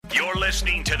You're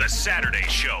listening to The Saturday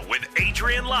Show with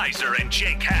Adrian Leiser and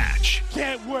Jake Hatch.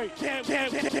 Can't wait. Can't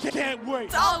wait.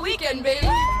 It's all weekend, baby.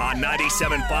 On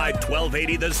 97.5,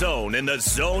 1280 The Zone and The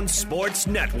Zone Sports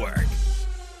Network.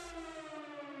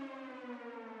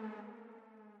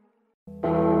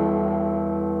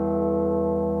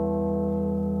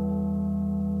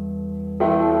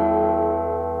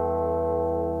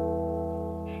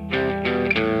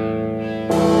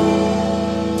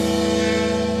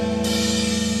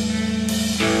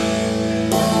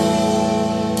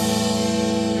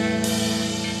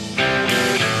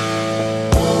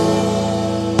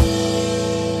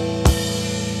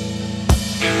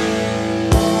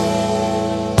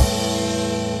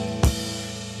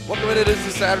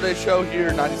 Saturday show here,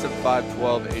 97.5,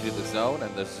 1280 The Zone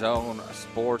and The Zone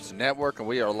Sports Network, and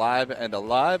we are live and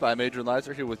alive. I'm Adrian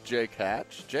Leiser here with Jake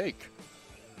Hatch. Jake.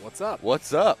 What's up?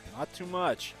 What's up? Not too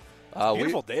much. It's a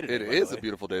beautiful day today. It is a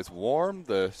beautiful day. It's warm.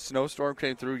 The snowstorm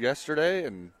came through yesterday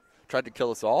and tried to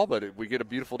kill us all, but we get a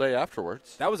beautiful day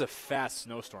afterwards. That was a fast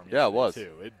snowstorm yesterday, yeah, it was.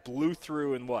 too. It blew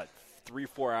through in,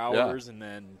 3-4 hours, and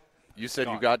then you said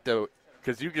gone. You got to –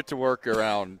 because you get to work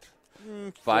around –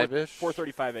 5-ish?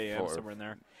 4:35 a.m., somewhere in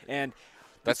there. And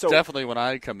that's definitely when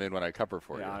I come in when I cover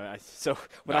for you. So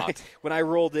when I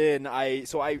rolled in, I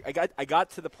got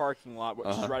to the parking lot, which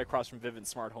is right across from Vivint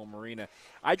Smart Home Marina.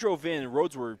 I drove in, and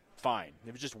roads were fine.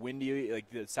 It was just windy, like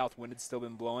the south wind had still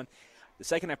been blowing. The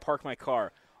second I parked my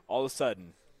car, all of a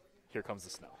sudden, here comes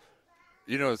the snow.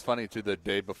 You know, it's funny, too, the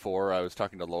day before I was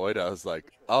talking to Lloyd, I was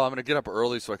like, I'm going to get up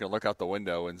early so I can look out the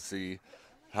window and see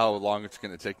how long it's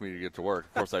going to take me to get to work.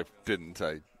 Of course, I didn't.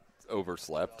 I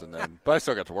overslept, but I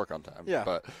still got to work on time. Yeah.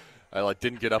 But I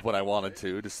didn't get up when I wanted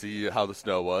to see how the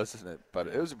snow was. But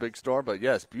it was a big storm. But,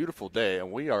 yes, beautiful day.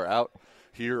 And we are out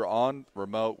here on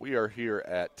remote. We are here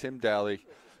at Tim Daly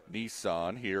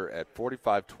Nissan here at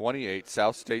 4528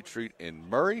 South State Street in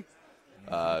Murray.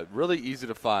 Really easy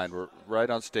to find. We're right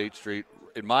on State Street.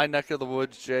 In my neck of the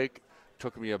woods, Jake, it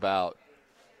took me about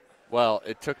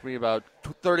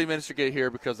 30 minutes to get here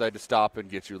because I had to stop and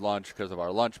get you lunch because of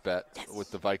our lunch bet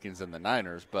with the Vikings and the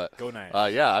Niners. But go Niners.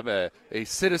 I'm a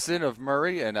citizen of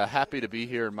Murray and happy to be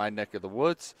here in my neck of the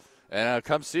woods. And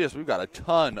come see us. We've got a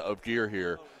ton of gear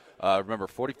here. Remember,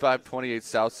 4528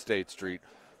 South State Street.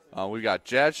 We've got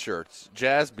Jazz shirts,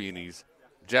 Jazz beanies,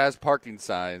 Jazz parking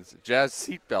signs, Jazz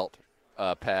seatbelt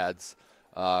pads.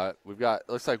 We've got,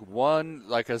 looks like one,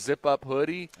 like a zip-up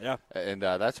hoodie. Yeah. And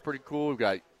that's pretty cool. We've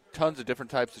got tons of different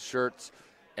types of shirts,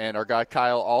 and our guy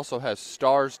Kyle also has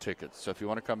Stars tickets. So if you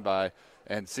want to come by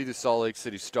and see the Salt Lake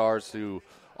City Stars, who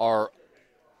are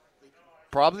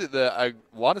probably I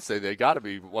want to say they got to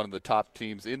be one of the top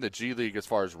teams in the G League as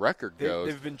far as record goes.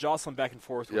 They've been jostling back and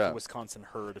forth with the Wisconsin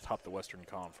Herd atop the Western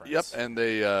Conference. Yep, and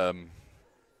they had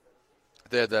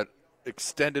that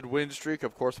extended win streak,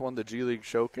 of course, won the G League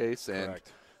Showcase, and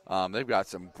correct. They've got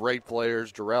some great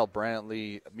players, Jarrell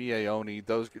Brantley, Mieoni,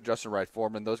 Justin Wright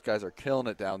Foreman. Those guys are killing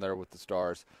it down there with the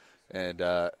Stars. And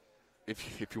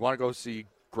if you want to go see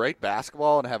great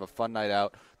basketball and have a fun night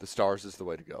out, the Stars is the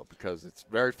way to go because it's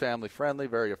very family friendly,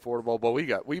 very affordable. But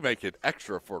we make it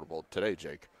extra affordable today,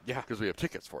 Jake. Yeah, because we have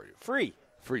tickets for you. Free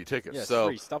tickets. Yes, so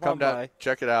free. Stop come on down, by.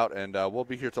 check it out, and we'll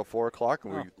be here till 4 o'clock,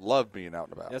 and we love being out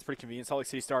and about. That's pretty convenient. Salt Lake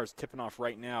City Stars tipping off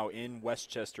right now in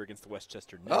Westchester against the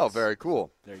Westchester Knicks. Oh, very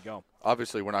cool. There you go.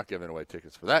 Obviously, we're not giving away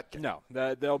tickets for that game. No.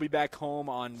 They'll be back home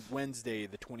on Wednesday,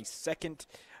 the 22nd,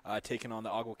 taking on the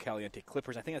Agua Caliente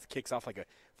Clippers. I think that kicks off like a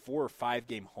 4 or 5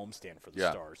 game homestand for the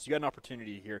Stars. You got an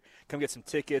opportunity here. Come get some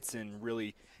tickets and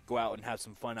really go out and have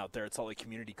some fun out there at Salt Lake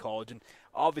Community College. And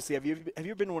obviously, have you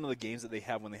ever been to one of the games that they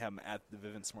have when they have them at the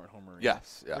Vivint Smart Home Arena?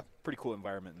 Yes, yeah. Pretty cool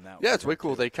environment in that. Yeah, it's way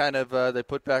cool. They kind of they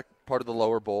put back part of the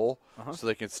lower bowl so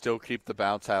they can still keep the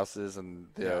bounce houses and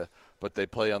but they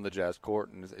play on the Jazz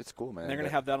court, and it's cool, man. And they're going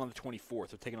to have that on the 24th.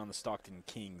 They're taking on the Stockton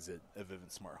Kings at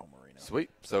Vivint Smart Home Arena.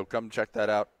 Sweet. So come check that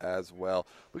out as well.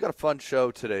 We got a fun show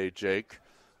today, Jake.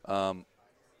 We're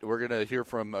going to hear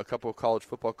from a couple of college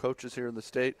football coaches here in the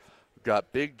state. We've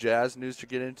got big Jazz news to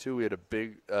get into. We had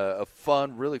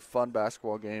really fun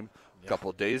basketball game a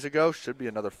couple of days ago. Should be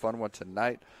another fun one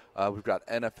tonight. We've got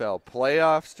NFL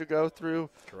playoffs to go through.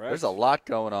 Correct. There's a lot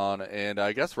going on, and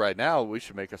I guess right now we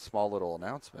should make a small little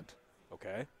announcement.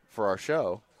 Okay. For our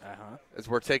show. As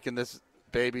we're taking this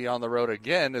baby on the road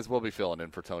again, as we'll be filling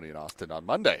in for Tony and Austin on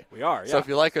Monday. We are, yeah. So if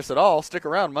you like us at all, stick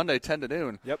around Monday 10 to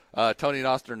noon. Yep. Tony and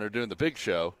Austin are doing the big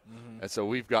show, and so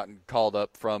we've gotten called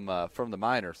up from the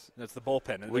minors. That's the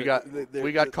bullpen.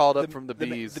 We got called up from the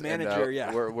Bees. The manager,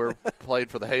 and, we're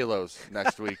played for the Halos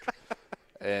next week.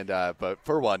 And but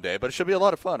for one day, but it should be a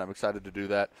lot of fun. I'm excited to do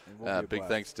that. Big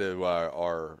thanks to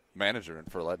our manager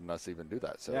for letting us even do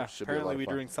that. So yeah, it should apparently be a lot of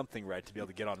fun. we're doing something right to be able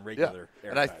to get on regular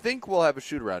air And I time. think we'll have a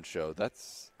shoot-around show.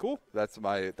 That's cool. That's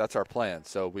our plan.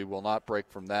 So we will not break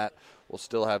from that. We'll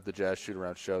still have the Jazz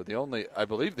shoot-around show. I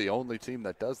believe the only team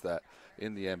that does that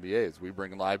in the NBA is we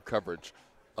bring live coverage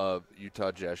of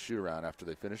Utah Jazz shoot-around after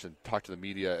they finish and talk to the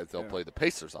media as they'll play the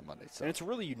Pacers on Monday. So. And it's a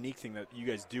really unique thing that you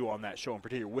guys do on that show, in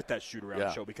particular with that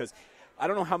shoot-around show, because I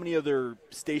don't know how many other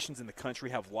stations in the country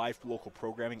have live local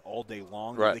programming all day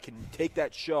long. Right. They can take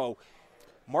that show,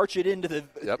 march it into the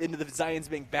Zions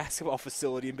Bank basketball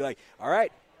facility, and be like, all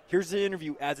right, here's the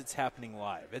interview as it's happening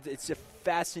live. It's a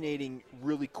fascinating,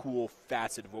 really cool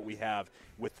facet of what we have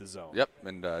with the Zone. Yep,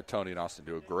 and Tony and Austin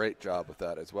do a great job with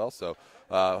that as well. So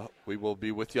we will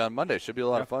be with you on Monday. Should be a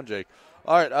lot of fun, Jake.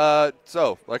 All right,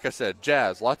 so like I said,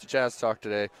 Jazz, lots of Jazz talk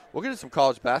today. We'll get into some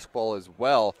college basketball as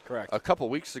well. Correct. A couple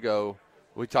weeks ago,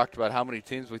 we talked about how many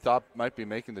teams we thought might be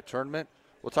making the tournament.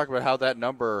 We'll talk about how that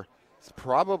number has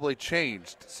probably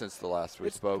changed since the last we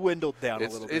spoke. It's dwindled down a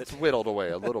little bit. It's whittled away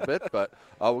a little bit, but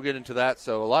we'll get into that.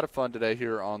 So a lot of fun today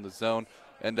here on the Zone.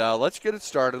 And let's get it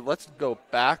started. Let's go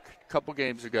back a couple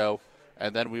games ago,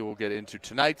 and then we will get into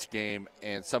tonight's game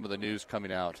and some of the news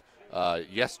coming out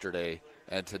yesterday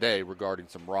and today regarding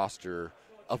some roster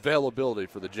availability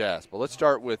for the Jazz. But let's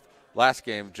start with last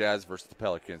game, Jazz versus the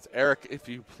Pelicans. Eric, if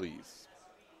you please.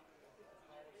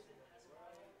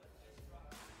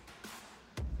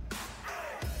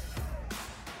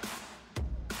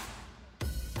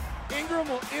 Ingram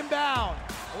will inbound.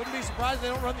 I wouldn't be surprised if they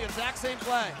don't run the exact same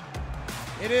play.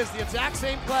 It is the exact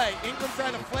same play. Ingram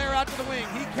trying to flare out to the wing.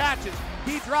 He catches.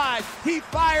 He drives. He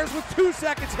fires with 2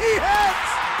 seconds. He hits!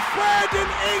 Brandon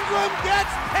Ingram gets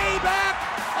payback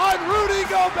on Rudy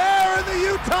Gobert and the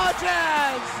Utah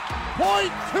Jazz.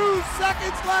 0.2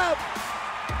 seconds left.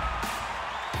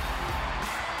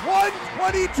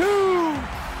 122.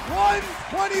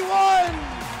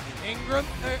 121.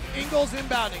 Ingles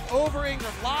inbounding. Over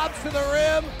Ingram. Lobs to the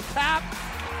rim. Tap.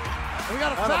 We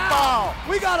got a foul.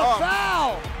 We got a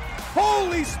foul.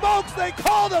 Holy smokes, they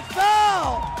called a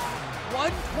foul.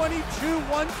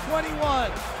 122-121.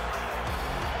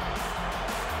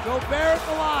 Gobert at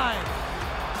the line.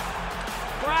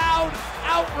 Crowd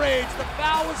outraged. The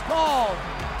foul was called.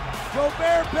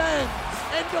 Gobert bends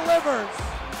and delivers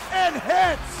and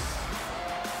hits.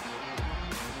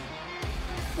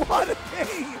 What a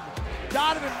game.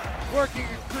 Donovan working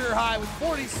a career high with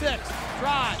 46.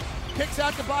 Drive. Kicks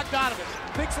out to Bogdanovich.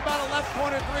 Thinks about a left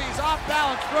corner three. He's off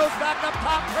balance. Throws back up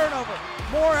top. Turnover.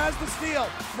 Moore has the steal.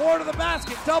 Moore to the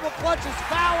basket. Double clutches.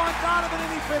 Foul on Donovan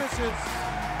and he finishes.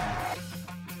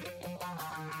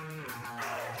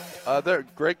 There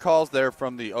great calls there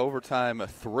from the overtime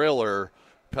thriller.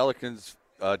 Pelicans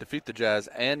defeat the Jazz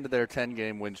and their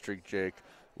 10-game win streak, Jake.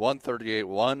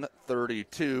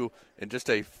 138-132 in just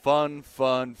a fun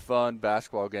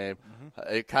basketball game.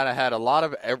 Mm-hmm. It kind of had a lot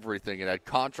of everything. It had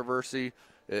controversy.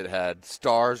 It had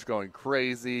stars going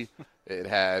crazy. It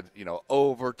had,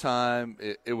 overtime.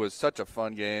 It was such a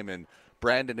fun game. And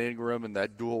Brandon Ingram and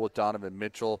that duel with Donovan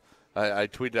Mitchell, I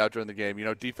tweeted out during the game,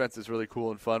 defense is really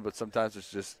cool and fun, but sometimes it's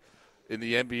just, in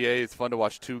the NBA, it's fun to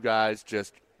watch two guys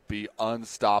just be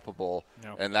unstoppable,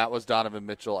 and that was Donovan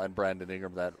Mitchell and Brandon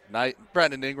Ingram that night.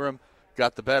 Brandon Ingram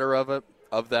got the better of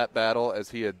that battle as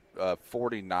he had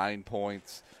 49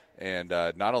 points, and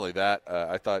not only that,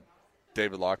 I thought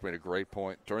David Locke made a great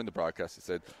point during the broadcast. He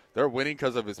said they're winning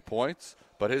because of his points,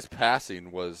 but his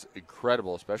passing was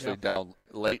incredible, especially down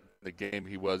late in the game.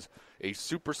 He was a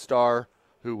superstar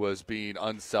who was being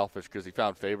unselfish because he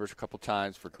found favors a couple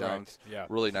times for dunks. Yeah.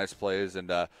 Really nice plays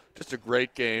and just a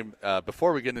great game.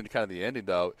 Before we get into kind of the ending,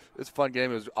 though, it was a fun game.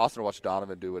 It was awesome to watch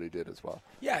Donovan do what he did as well.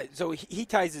 Yeah, so he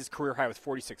ties his career high with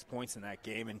 46 points in that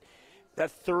game. And that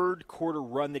third quarter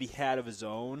run that he had of his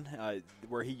own,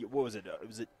 where he, what was it?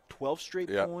 Was it 12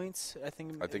 straight points? I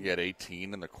think he had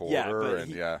 18 in the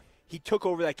quarter. He took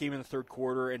over that game in the third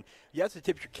quarter, and you have to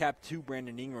tip your cap to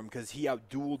Brandon Ingram because he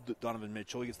outdueled Donovan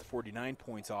Mitchell. He gets the 49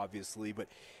 points, obviously, but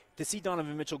to see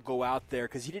Donovan Mitchell go out there,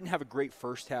 because he didn't have a great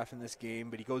first half in this game,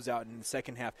 but he goes out in the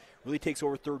second half, really takes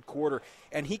over third quarter,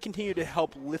 and he continued to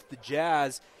help lift the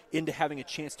Jazz into having a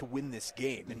chance to win this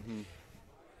game. And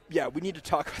yeah, we need to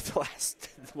talk about the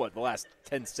last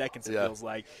 10 seconds, it feels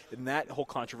like, and that whole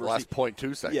controversy. The last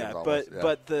 0.2 seconds. Yeah, almost.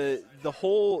 but the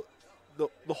whole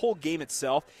game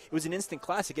itself, it was an instant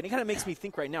classic, and it kind of makes me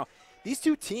think right now, these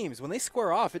two teams, when they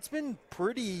square off, it's been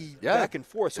pretty back and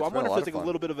forth. So I'm wondering if there's like a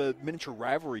little bit of a miniature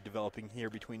rivalry developing here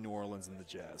between New Orleans and the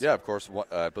Jazz. Yeah, of course.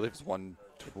 I believe it's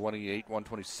 128,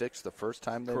 126 the first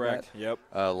time they met. Yep.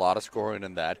 A lot of scoring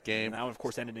in that game. And that one, of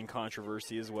course, ended in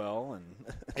controversy as well. And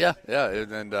yeah.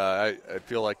 And I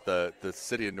feel like the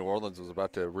city of New Orleans was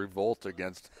about to revolt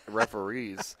against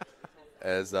referees.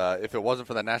 As if it wasn't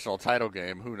for the national title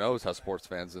game, who knows how sports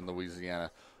fans in Louisiana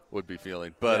would be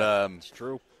feeling. But it's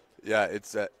true. Yeah,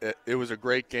 it was a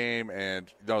great game, and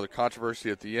the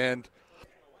controversy at the end.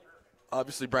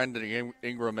 Obviously, Brandon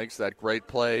Ingram makes that great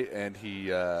play, and he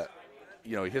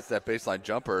hits that baseline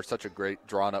jumper. Such a great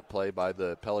drawn-up play by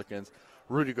the Pelicans.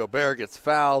 Rudy Gobert gets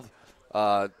fouled.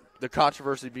 The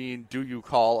controversy being, do you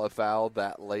call a foul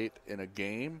that late in a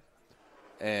game?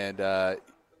 And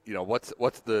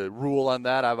what's the rule on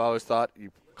that? I've always thought you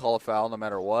call a foul no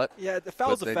matter what. Yeah, the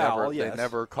foul's a foul. They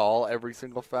never call every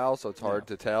single foul, so it's hard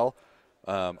to tell.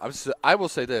 I will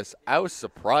say this: I was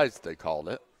surprised they called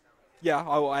it. Yeah,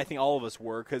 I think all of us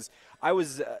were, because I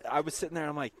was sitting there and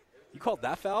I'm like, you called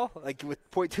that foul like with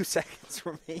 0.2 seconds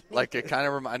remaining? Like it kind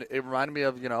of reminded me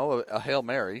of a Hail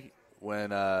Mary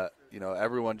when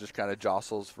everyone just kind of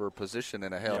jostles for position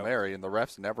in a Hail Mary, and the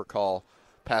refs never call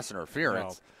pass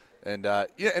interference. No. And and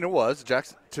it was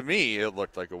Jackson. To me, it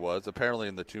looked like it was. Apparently,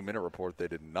 in the 2-minute report, they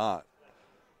did not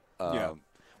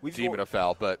deem it a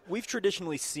foul. But we've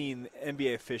traditionally seen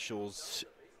NBA officials,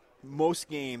 most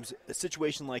games, a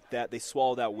situation like that, they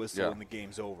swallow that whistle and the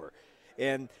game's over.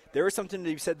 And there was something that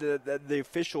you said that the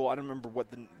official, I don't remember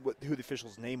who the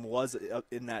official's name was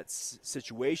in that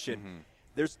situation. Mm-hmm.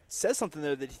 There says something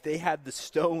there that they had the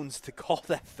stones to call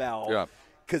that foul. Yeah,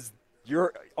 because. It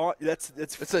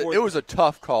was a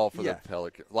tough call for the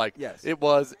Pelicans. Yes. It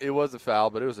was a foul,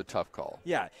 but it was a tough call.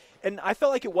 Yeah, and I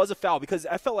felt like it was a foul because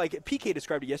I felt like PK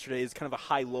described it yesterday as kind of a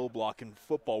high-low block in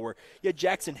football where you had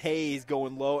Jackson Hayes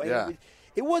going low. And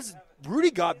it was Rudy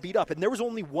got beat up, and there was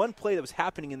only one play that was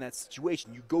happening in that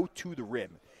situation. You go to the rim.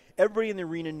 Everybody in the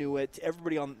arena knew it.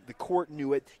 Everybody on the court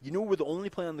knew it. You knew where the only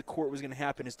play on the court was going to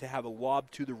happen is to have a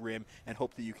lob to the rim and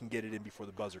hope that you can get it in before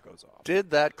the buzzer goes off.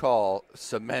 Did that call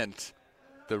cement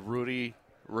the Rudy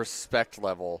respect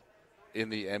level in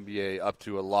the NBA up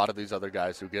to a lot of these other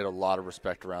guys who get a lot of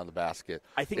respect around the basket?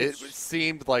 I think it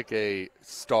seemed like a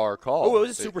star call. Oh, it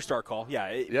was a superstar call.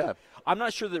 Yeah. I'm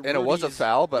not sure that. And it was a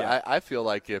foul, but I feel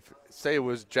like if, say, it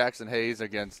was Jackson Hayes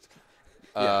against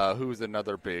who's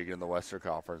another big in the Western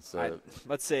Conference.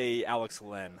 Let's say Alex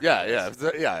Len.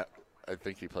 Yeah. I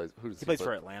think he plays. He plays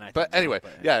for Atlanta. But anyway,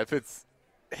 if it's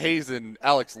Hayes and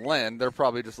Alex Len, they're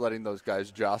probably just letting those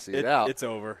guys jossy it out. It's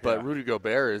over. But Rudy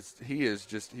Gobert he's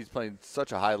playing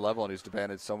such a high level, and he's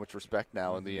demanded so much respect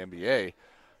now in the NBA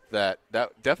that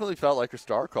definitely felt like a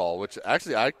star call. Which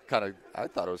actually I thought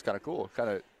it was kind of cool,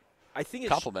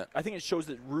 compliment. I think it shows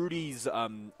that Rudy's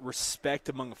respect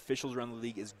among officials around the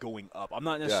league is going up. I'm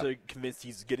not necessarily convinced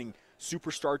he's getting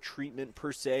superstar treatment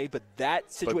per se, but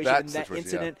that situation, that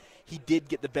incident, he did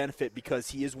get the benefit because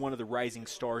he is one of the rising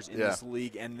stars in this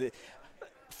league. And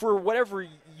for whatever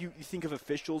you think of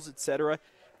officials, etc.,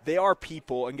 they are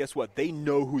people, and guess what? They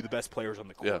know who the best players on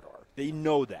the court are. They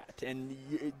know that, and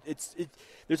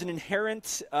there's an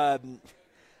inherent.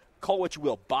 Call what you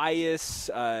will, bias,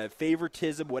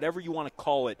 favoritism, whatever you want to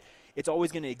call it. It's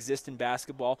always going to exist in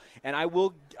basketball. And I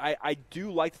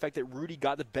do like the fact that Rudy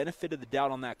got the benefit of the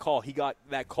doubt on that call. He got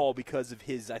that call because of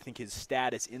his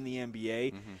status in the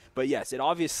NBA. Mm-hmm. But yes, it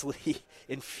obviously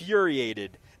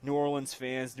infuriated New Orleans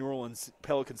fans. New Orleans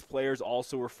Pelicans players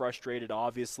also were frustrated,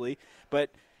 obviously.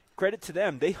 But credit to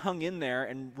them. They hung in there,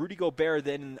 and Rudy Gobert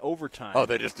then in overtime. Oh,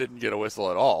 they just didn't get a whistle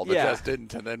at all. They just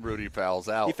didn't, and then Rudy fouls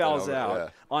out. He fouls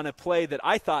out on a play that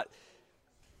I thought,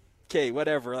 okay,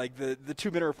 whatever. Like the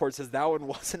 2-minute report says that one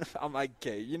wasn't a foul. I'm like,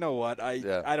 okay, you know what? I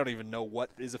don't even know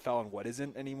what is a foul and what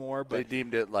isn't anymore. But they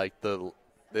deemed it like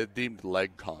they deemed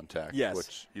leg contact,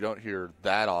 which you don't hear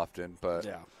that often. But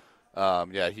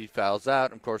he fouls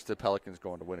out. Of course, the Pelicans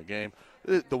going to win a game.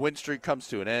 The win streak comes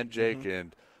to an end, Jake,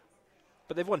 and.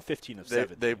 But they've won 15 of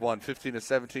 17. They've won 15 of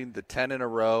 17. The 10 in a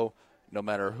row, no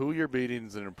matter who you're beating,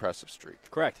 is an impressive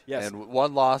streak. Correct, yes. And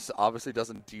one loss obviously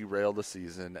doesn't derail the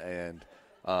season. And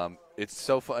it's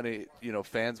so funny.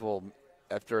 Fans will,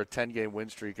 after a 10-game win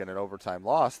streak and an overtime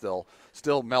loss, they'll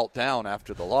still melt down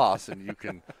after the loss. And you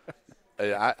can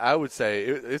I would say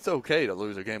it's okay to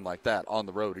lose a game like that on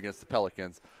the road against the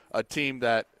Pelicans, a team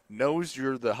that knows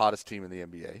you're the hottest team in the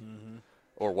NBA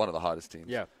or one of the hottest teams.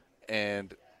 Yeah.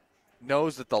 And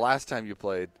knows that the last time you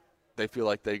played, they feel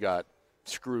like they got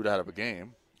screwed out of a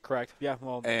game. Correct. Yeah.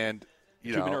 Well, and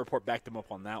 2-minute report backed them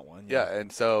up on that one. Yeah.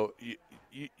 And so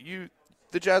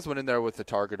the Jazz went in there with the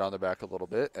target on their back a little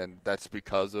bit, and that's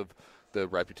because of the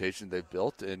reputation they've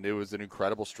built. And it was an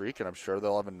incredible streak, and I'm sure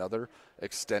they'll have another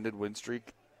extended win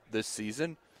streak this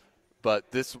season.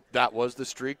 But that was the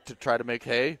streak to try to make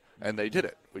hay, and they did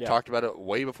it. We talked about it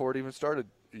way before it even started,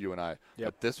 you and I. Yep.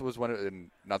 But this was when and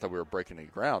not that we were breaking any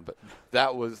ground, but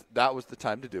that was the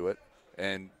time to do it.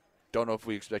 And don't know if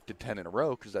we expected 10 in a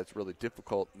row because that's really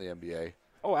difficult in the NBA.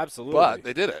 Oh, absolutely. But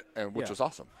they did it, and which was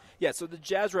awesome. Yeah, so the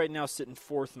Jazz right now sitting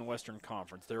fourth in the Western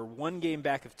Conference. They're one game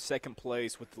back of second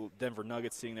place with the Denver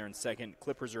Nuggets sitting there in second.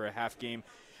 Clippers are a half game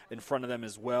in front of them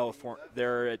as well.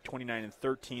 They're at 29 and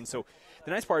 13. So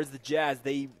the nice part is the Jazz,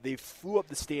 they flew up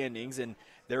the standings, and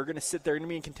they're going to sit there and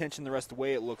be in contention the rest of the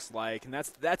way, it looks like. And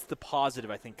that's the positive,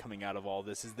 I think, coming out of all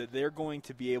this, is that they're going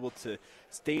to be able to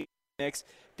stay next.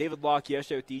 David Locke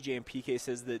yesterday with DJ and PK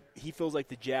says that he feels like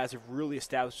the Jazz have really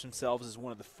established themselves as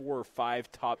one of the 4 or 5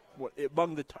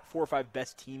 among the top 4 or 5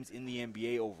 best teams in the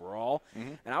NBA overall.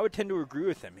 Mm-hmm. And I would tend to agree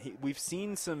with him. We've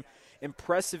seen some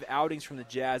impressive outings from the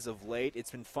Jazz of late.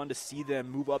 It's been fun to see them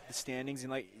move up the standings.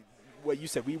 And like what you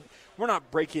said, we're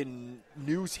not breaking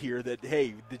news here that,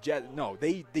 hey, the Jazz, no,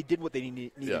 they did what they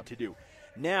needed to do.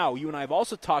 Now, you and I have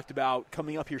also talked about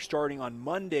coming up here starting on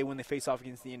Monday when they face off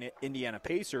against the Indiana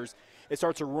Pacers. It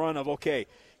starts a run of, okay,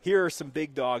 here are some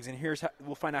big dogs, and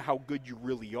we'll find out how good you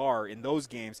really are in those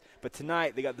games. But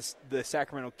tonight they got the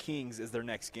Sacramento Kings as their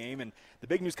next game, and the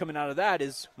big news coming out of that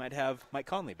is might have Mike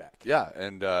Conley back. Yeah,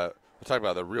 and we'll talk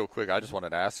about that real quick. I just wanted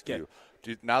to ask you,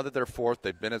 now that they're fourth,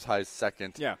 they've been as high as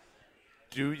second. Yeah.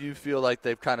 Do you feel like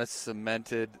they've kind of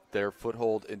cemented their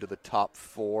foothold into the top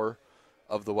 4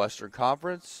 of the Western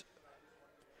Conference?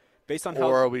 Based on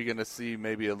or are we going to see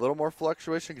maybe a little more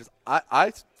fluctuation? Because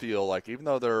I feel like even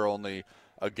though they're only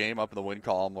a game up in the win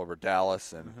column over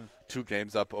Dallas and 2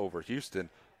 games up over Houston,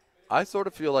 I sort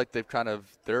of feel like they're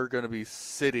going to be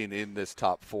sitting in this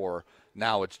top 4.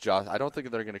 Now it's just, I don't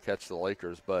think they're going to catch the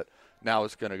Lakers, but now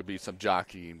it's going to be some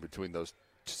jockeying between those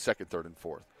second, third, and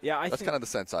fourth. Yeah, that's kind of the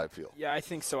sense I feel. Yeah, I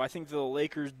think so. I think the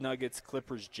Lakers, Nuggets,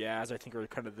 Clippers, Jazz, I think are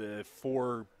kind of the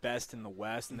 4 best in the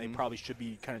West, and they probably should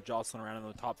be kind of jostling around in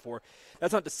the top 4.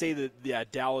 That's not to say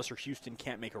that Dallas or Houston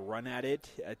can't make a run at it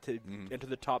to enter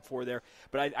the top 4 there,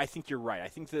 but I think you're right. I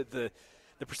think that the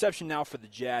perception now for the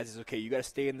Jazz is, okay, you got to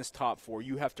stay in this top 4.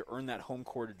 You have to earn that home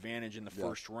court advantage in the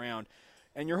first round.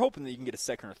 And you're hoping that you can get a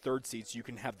second or third seed so you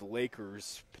can have the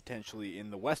Lakers potentially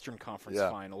in the Western Conference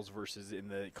Finals versus in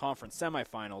the conference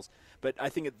semifinals. But I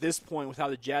think at this point, with how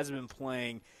the Jazz have been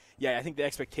playing, I think the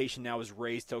expectation now is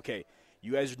raised to, okay,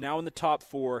 you guys are now in the top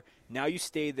 4. Now you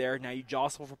stay there. Now you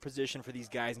jostle for position for these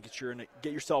guys and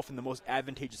get yourself in the most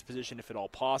advantageous position, if at all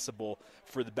possible,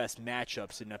 for the best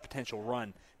matchups in a potential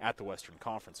run at the Western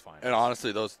Conference Finals. And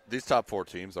honestly, these top 4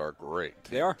 teams are great teams.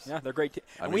 They are. Yeah, they're great.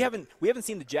 And we haven't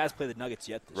seen the Jazz play the Nuggets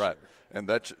yet this year. Right. And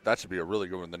that should be a really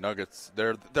good one. The Nuggets,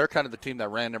 they're kind of the team that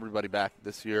ran everybody back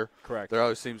this year. Correct. There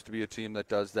always seems to be a team that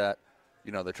does that.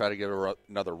 You know, they try to give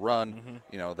another run. Mm-hmm.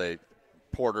 You know,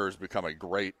 Porter has become a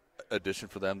great addition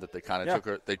for them, that they kind of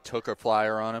took a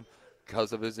flyer on him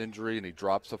because of his injury, and he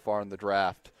dropped so far in the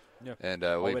draft. Yeah. And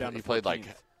he played like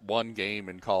 1 game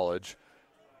in college,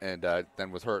 and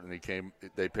then was hurt, and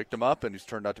they picked him up, and he's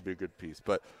turned out to be a good piece.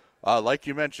 But like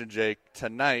you mentioned, Jake,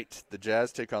 tonight the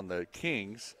Jazz take on the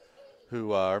Kings,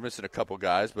 who are missing a couple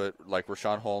guys, but like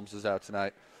Rashawn Holmes is out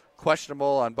tonight.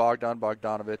 Questionable on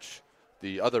Bogdanovich,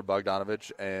 the other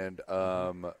Bogdanovich, and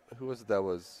who was it that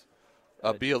was –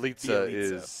 Bielitsa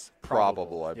is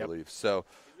probable, I believe. So,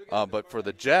 but for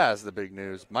the Jazz, the big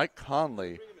news, Mike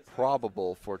Conley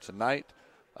probable for tonight.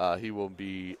 He will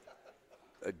be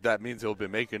that means he'll be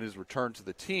making his return to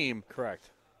the team. Correct.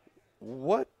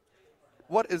 What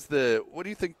do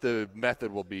you think the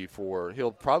method will be for?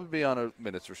 He'll probably be on a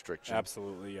minutes restriction.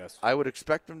 Absolutely, yes. I would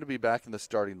expect him to be back in the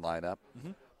starting lineup.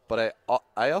 Mm-hmm. But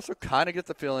I also kind of get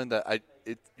the feeling that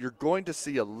you're going to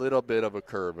see a little bit of a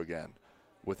curve again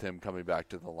with him coming back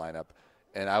to the lineup.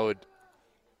 And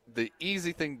the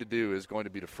easy thing to do is going to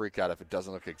be to freak out if it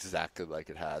doesn't look exactly like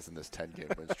it has in this 10-game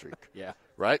win streak. Yeah.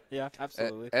 Right? Yeah,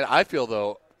 absolutely. And I feel,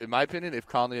 though, in my opinion, if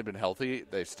Conley had been healthy,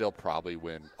 they still probably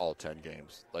win all 10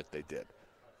 games like they did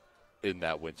in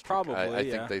that win streak. Probably, I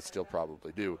think they still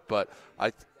probably do. But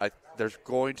there's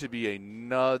going to be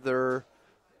another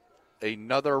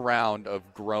round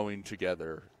of growing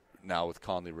together now with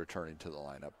Conley returning to the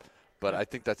lineup. But I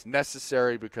think that's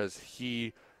necessary because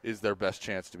he is their best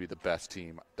chance to be the best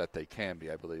team that they can be,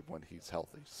 I believe, when he's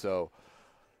healthy. So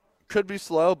could be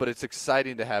slow, but it's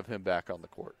exciting to have him back on the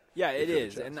court. Yeah, it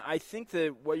is. And I think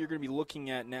that what you're going to be looking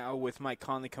at now with Mike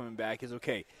Conley coming back is,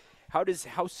 okay,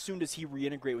 how soon does he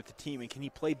reintegrate with the team, and can he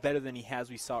play better than he has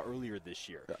we saw earlier this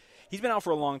year? Yeah. He's been out for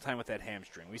a long time with that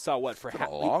hamstring. We saw for a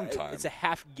long time. It's a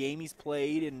half game he's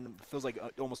played, and it feels like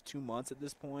almost 2 months at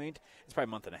this point. It's probably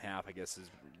a month and a half, I guess.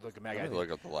 Looking back,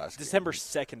 look at the last December game.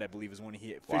 2nd, I believe, is when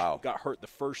he got hurt the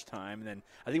first time, and then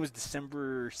I think it was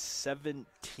December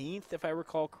 17th, if I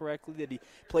recall correctly, that he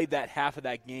played that half of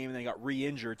that game and then got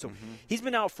re-injured. So he's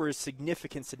been out for a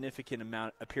significant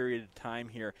a period of time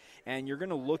here, and you're going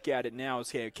to look at it now and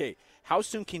say, okay, how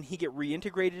soon can he get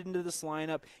reintegrated into this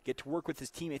lineup, get to work with his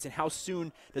teammates, and how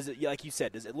soon does it, like you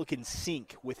said, does it look in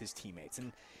sync with his teammates?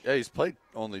 And yeah, he's played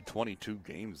only 22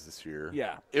 games this year.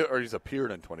 Yeah. Or he's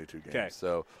appeared in 22 games. Okay.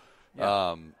 So,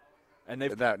 yeah.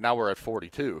 And now we're at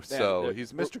 42. So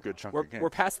he's missed a good chunk of games. We're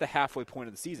past the halfway point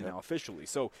of the season now officially.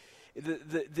 So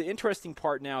the interesting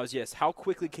part now is, yes, how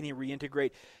quickly can he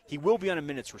reintegrate? He will be on a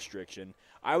minutes restriction.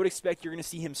 I would expect you're going to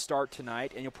see him start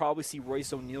tonight, and you'll probably see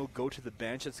Royce O'Neal go to the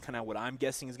bench. That's kind of what I'm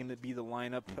guessing is going to be the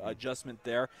lineup adjustment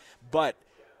there. But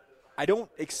I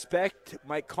don't expect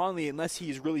Mike Conley, unless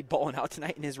he is really balling out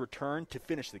tonight in his return, to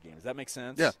finish the game. Does that make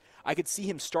sense? Yeah. I could see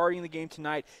him starting the game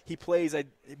tonight. He plays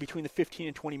between the 15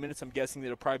 and 20 minutes. I'm guessing that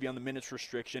he'll probably be on the minutes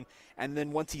restriction. And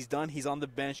then once he's done, he's on the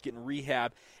bench getting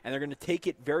rehab. And they're going to take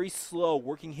it very slow,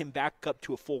 working him back up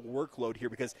to a full workload here,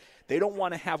 because they don't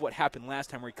want to have what happened last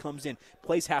time where he comes in,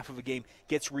 plays half of a game,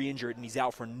 gets re-injured, and he's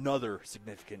out for another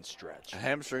significant stretch.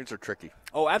 Hamstrings are tricky.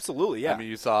 Oh, absolutely, yeah. I mean,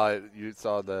 you saw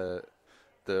the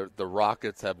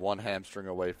Rockets have one hamstring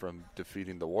away from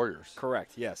defeating the Warriors.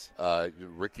 Correct, yes.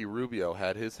 Ricky Rubio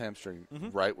had his hamstring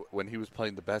right when he was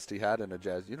playing the best he had in a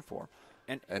Jazz uniform.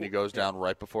 And he goes down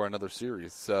right before another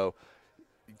series. So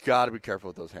you got to be careful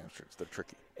with those hamstrings. They're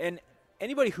tricky. And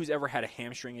anybody who's ever had a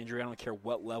hamstring injury, I don't care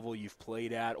what level you've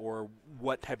played at or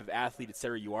what type of athlete, et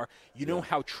cetera, you are, you know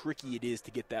how tricky it is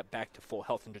to get that back to full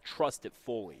health and to trust it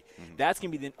fully. That's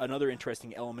going to be another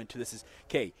interesting element to this is,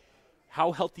 okay,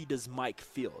 how healthy does Mike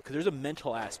feel? Because there's a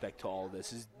mental aspect to all of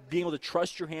this, is being able to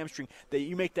trust your hamstring, that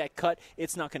you make that cut,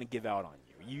 it's not going to give out on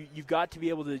you. You've got to be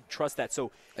able to trust that.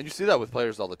 So, and you see that with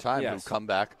players all the time who come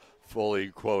back fully,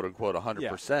 quote-unquote,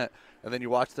 100%, and then you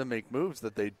watch them make moves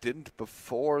that they didn't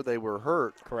before they were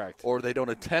hurt. Correct. Or they don't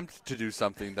attempt to do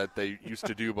something that they used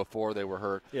to do before they were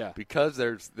hurt. Yeah. Because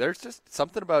there's just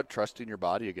something about trusting your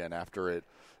body again after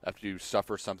you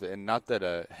suffer something. And not that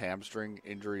a hamstring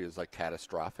injury is, like,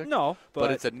 catastrophic. No.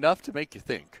 But it's enough to make you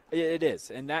think. It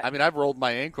is. And that, I mean, I've rolled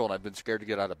my ankle and I've been scared to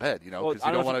get out of bed, because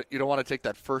you don't want to take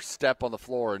that first step on the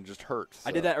floor and just hurt. So.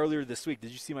 I did that earlier this week.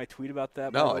 Did you see my tweet about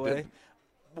that, No, by the way? I didn't.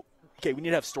 Okay, we need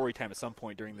to have story time at some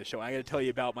point during the show. I got to tell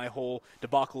you about my whole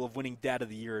debacle of winning Dad of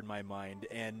the Year in my mind,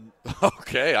 and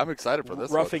okay, I'm excited for this.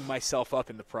 Roughing myself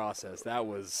up in the process. That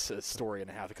was a story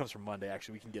and a half. It comes from Monday.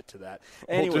 Actually, we can get to that.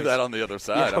 Anyways, we'll do that on the other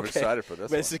side. Yeah, okay. I'm excited for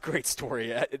this. But this is a great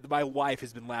story. My wife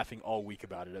has been laughing all week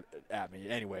about it at me.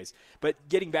 Anyways, but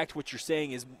getting back to what you're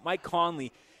saying is Mike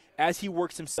Conley, as he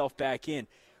works himself back in,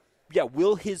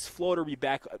 will his floater be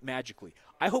back magically?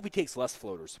 I hope he takes less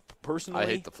floaters. Personally, I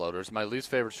hate the floaters. My least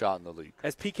favorite shot in the league.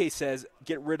 As PK says,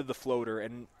 get rid of the floater.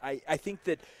 And I think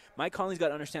that Mike Conley's got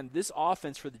to understand this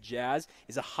offense for the Jazz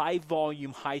is a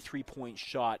high-volume, high three-point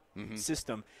shot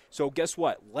system. So guess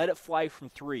what? Let it fly from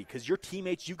three, because your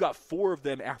teammates, you got 4 of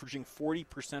them averaging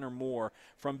 40% or more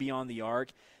from beyond the arc.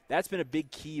 That's been a big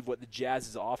key of what the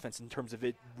Jazz's offense, in terms of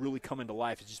it really coming to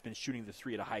life, has just been shooting the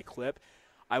three at a high clip.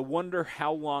 I wonder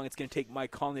how long it's going to take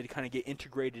Mike Conley to kind of get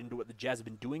integrated into what the Jazz have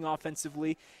been doing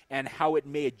offensively, and how it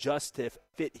may adjust to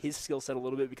fit his skill set a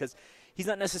little bit, because he's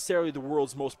not necessarily the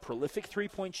world's most prolific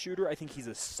three-point shooter. I think he's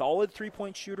a solid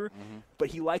three-point shooter, but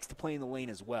he likes to play in the lane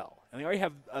as well. And we already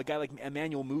have a guy like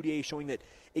Emmanuel Mudiay showing that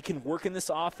it can work in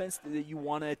this offense, that you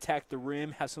want to attack the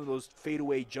rim, have some of those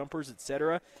fadeaway jumpers,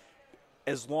 etc.,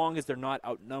 as long as they're not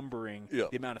outnumbering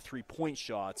the amount of three-point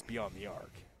shots beyond the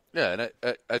arc. Yeah,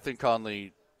 and I think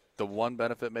Conley, the one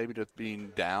benefit maybe to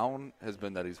being down has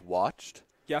been that he's watched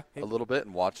a little bit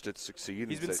and watched it succeed.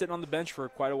 He's been sitting on the bench for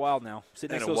quite a while now,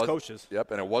 sitting next to those coaches. Yep,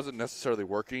 and it wasn't necessarily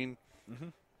working.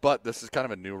 But this is kind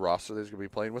of a new roster that he's going to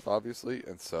be playing with, obviously,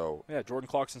 and so Jordan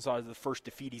Clarkson saw the first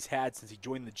defeat he's had since he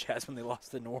joined the Jazz when they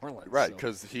lost to New Orleans. Right,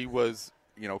 because he was,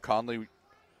 Conley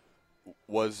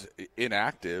was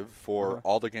inactive for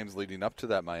all the games leading up to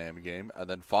that Miami game, and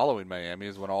then following Miami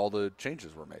is when all the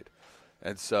changes were made,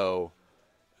 and so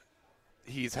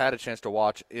he's had a chance to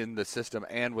watch in the system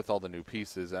and with all the new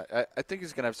pieces. I think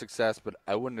he's going to have success, but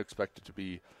I wouldn't expect it to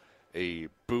be a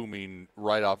booming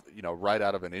right out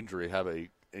of an injury, have a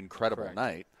incredible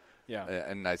night. Yeah.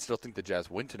 And I still think the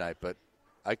Jazz win tonight, but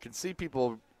I can see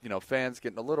people, fans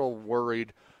getting a little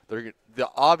worried. The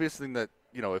obvious thing that,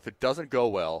 if it doesn't go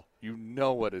well, you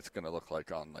know what it's going to look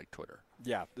like on like Twitter.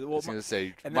 Yeah. Well, it's going to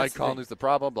say Mike Conley's the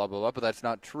problem, blah, blah, blah, but that's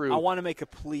not true. I want to make a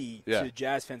plea to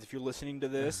Jazz fans. If you're listening to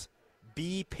this,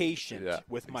 be patient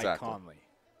with Mike Conley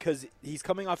because he's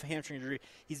coming off a hamstring injury.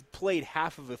 He's played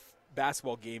half of a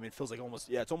basketball game. It feels like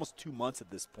it's almost 2 months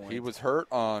at this point. He was hurt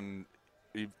on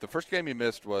the first game he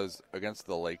missed was against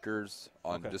the Lakers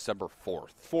on December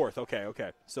 4th.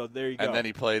 Okay. So there you go. And then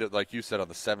he played it, like you said, on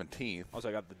the 17th. Also,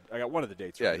 I got one of the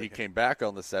dates. Yeah, he came back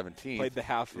on the 17th. Played the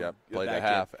half. Yeah, played the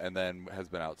half, and then has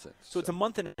been out since. So it's a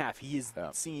month and a half. He has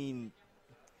seen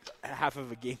half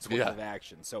of a game's worth of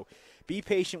action. So be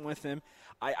patient with him.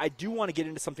 I do want to get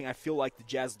into something. I feel like the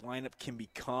Jazz lineup can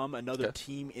become another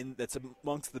team that's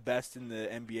amongst the best in the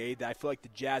NBA. That I feel like the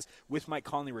Jazz, with Mike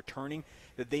Conley returning,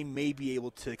 that they may be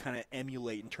able to kind of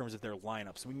emulate in terms of their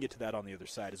lineup. So we can get to that on the other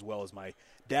side, as well as my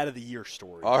Dad of the Year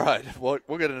story. All right.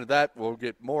 We'll get into that. We'll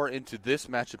get more into this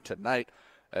matchup tonight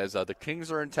as the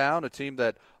Kings are in town, a team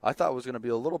that I thought was going to be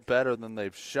a little better than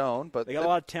they've shown. But they got a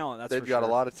lot of talent, they've got a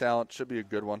lot of talent. Should be a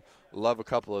good one. Love a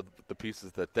couple of the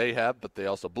pieces that they have, but they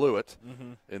also blew it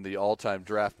in the all-time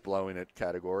draft blowing it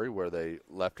category where they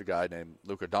left a guy named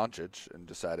Luka Doncic and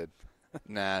decided,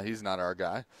 nah, he's not our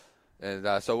guy. And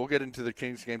so we'll get into the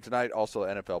Kings game tonight, also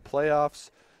NFL playoffs.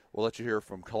 We'll let you hear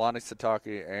from Kalani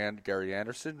Sitake and Gary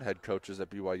Anderson, head coaches at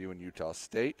BYU and Utah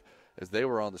State, as they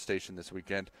were on the station this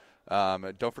weekend.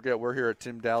 Don't forget, we're here at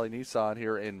Tim Daly Nissan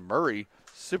here in Murray.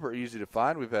 Super easy to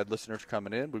find. We've had listeners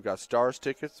coming in. We've got Stars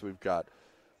tickets. We've got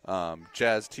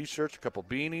Jazz T-shirts, a couple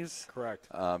beanies. Correct.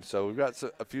 So we've got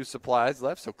a few supplies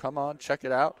left, so come on, check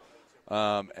it out.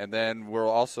 And then we're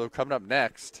also coming up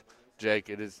next,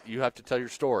 Jake, you have to tell your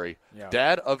story. Yeah.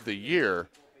 Dad of the Year.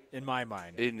 In my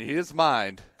mind. In his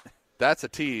mind, that's a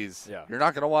tease. Yeah. You're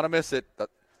not going to want to miss it.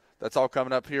 That's all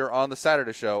coming up here on the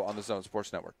Saturday show on the Zone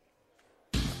Sports Network.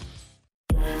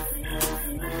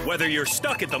 Whether you're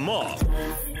stuck at the mall,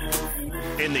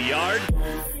 in the yard,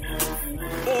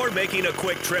 or making a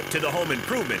quick trip to the home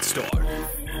improvement store,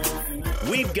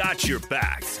 we've got your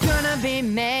back. It's gonna be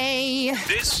May.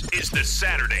 This is the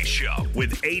Saturday Show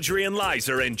with Adrian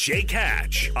Lizer and Jake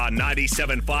Hatch on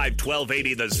 97.5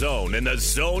 1280 The Zone and the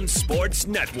Zone Sports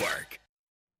Network.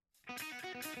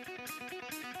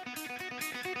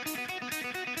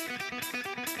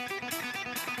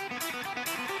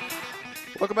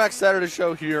 Welcome back, Saturday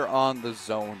Show here on the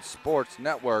Zone Sports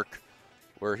Network.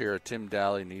 We're here at Tim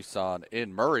Daly Nissan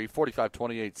in Murray,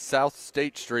 4528 South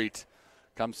State Street.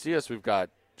 Come see us. We've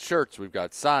got shirts, we've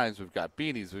got signs, we've got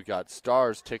beanies, we've got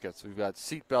Stars tickets, we've got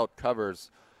seatbelt covers.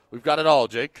 We've got it all,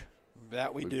 Jake.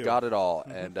 That we do. We've got it all.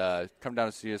 And come down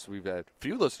and see us. We've had a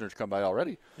few listeners come by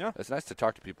already. Yeah. It's nice to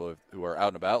talk to people who are out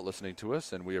and about listening to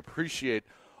us, and we appreciate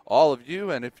all of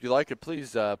you. And if you like it,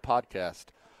 please podcast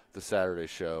the Saturday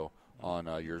Show on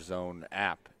your Zone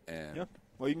app and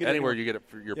well, you can get anywhere you get it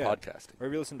for your podcasting. Or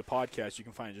if you listen to podcasts, you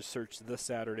can find it. Just search The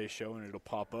Saturday Show, and it'll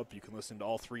pop up. You can listen to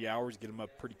all 3 hours, get them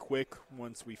up pretty quick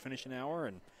once we finish an hour,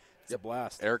 and it's a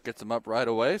blast. Eric gets them up right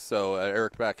away, so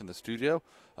Eric back in the studio.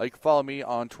 You can follow me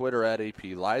on Twitter at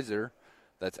APLizer.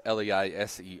 That's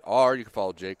Leiser. You can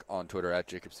follow Jake on Twitter at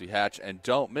Jacob C. Hatch. And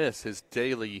don't miss his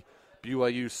daily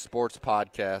BYU sports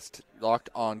podcast,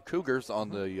 Locked On Cougars, on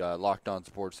the Locked On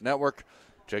Sports Network.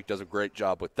 Jake does a great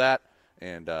job with that,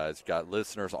 and it's got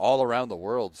listeners all around the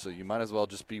world, so you might as well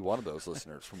just be one of those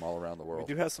listeners from all around the world.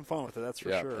 We do have some fun with it, that's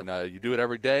for sure. And you do it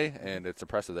every day, and it's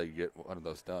impressive that you get one of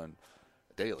those done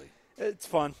daily. It's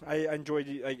fun. I enjoyed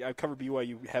it. I cover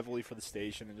BYU heavily for the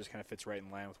station, and just kind of fits right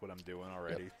in line with what I'm doing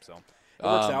already. Yep. So it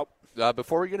works out.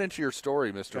 Before we get into your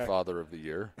story, Mr. Father of the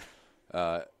Year,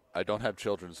 I don't have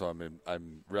children, so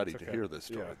I'm ready to hear this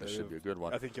story. This should be a good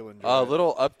one. I think you'll enjoy it. A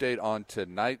little update on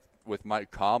tonight with Mike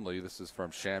Conley. This is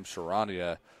from Sham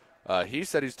Sharania. He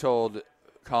said he's told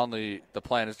Conley the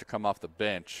plan is to come off the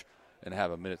bench and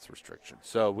have a minutes restriction.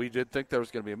 So we did think there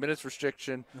was going to be a minutes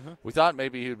restriction. We thought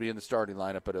maybe he would be in the starting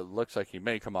lineup, but it looks like he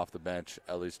may come off the bench,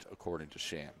 at least according to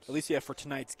Shams. At least, for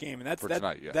tonight's game. And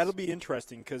tonight, yes. That'll be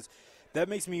interesting because that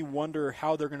makes me wonder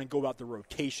how they're going to go about the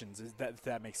rotations, if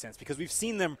that makes sense. Because we've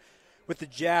seen them with the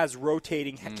Jazz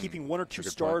rotating, keeping one or two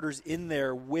starters in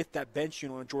there with that bench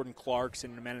unit, Jordan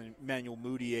Clarkson, Emmanuel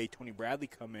Mudiay, Tony Bradley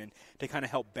come in to kind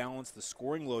of help balance the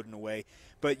scoring load in a way.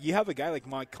 But you have a guy like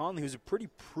Mike Conley who's a pretty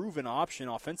proven option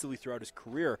offensively throughout his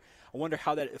career. I wonder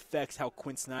how that affects how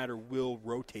Quinn Snyder will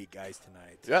rotate guys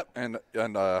tonight. Yep,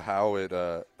 and how it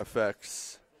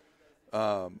affects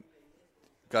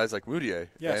guys like Mudiay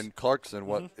and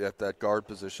Clarkson, at that guard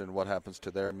position, what happens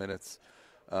to their minutes.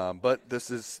 But this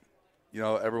is,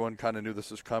 everyone kind of knew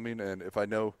this was coming, and if I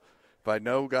know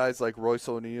guys like Royce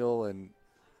O'Neal and,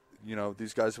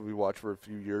 these guys who we watched for a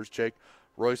few years, Jake,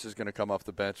 Royce is going to come off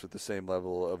the bench with the same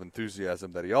level of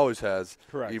enthusiasm that he always has,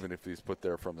 Correct. even if he's put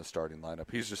there from the starting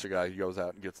lineup. He's just a guy who goes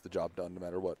out and gets the job done no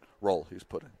matter what role he's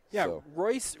put in. Yeah, so.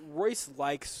 Royce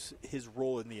likes his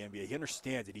role in the NBA. He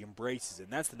understands it. He embraces it,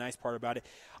 and that's the nice part about it.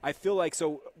 I feel like,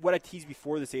 so what I teased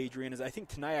before this, Adrian, is I think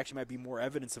tonight actually might be more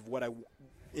evidence of what I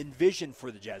envision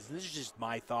for the Jazz. And this is just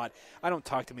my thought. I don't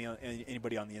talk to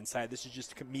anybody on the inside. This is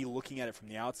just me looking at it from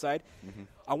the outside. Mm-hmm.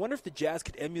 I wonder if the Jazz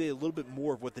could emulate a little bit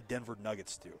more of what the Denver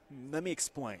Nuggets do. Let me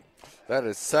explain. That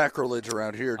is sacrilege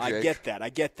around here, Jake. I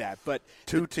get that. But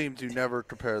two teams you never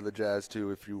compare the Jazz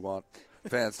to if you want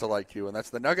fans to like you, and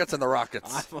that's the Nuggets and the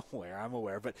Rockets. I'm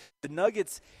aware. But the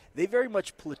Nuggets, they very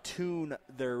much platoon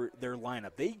their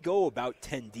lineup. They go about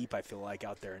 10 deep, I feel like,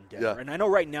 out there in Denver. Yeah. And I know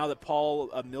right now that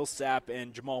Paul Millsap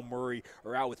and Jamal Murray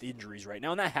are out with injuries right now,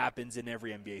 and that happens in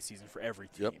every NBA season for every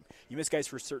team. Yep. You miss guys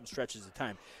for certain stretches of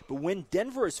time. But when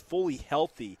Denver is fully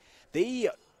healthy,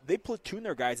 they platoon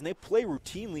their guys, and they play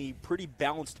routinely pretty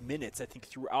balanced minutes, I think,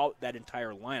 throughout that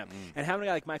entire lineup. And having a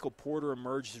guy like Michael Porter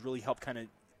emerge has really helped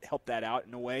help that out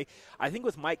in a way. I think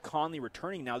with Mike Conley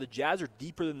returning now, the Jazz are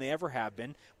deeper than they ever have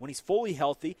been. When he's fully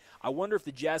healthy, I wonder if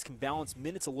the Jazz can balance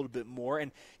minutes a little bit more.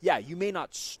 And, yeah, you may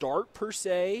not start per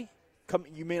se.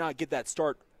 You may not get that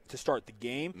start to start the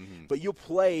game, but you'll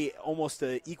play almost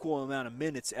an equal amount of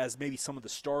minutes as maybe some of the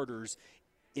starters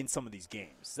in some of these games.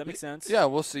 Does that make sense? Yeah,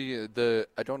 we'll see.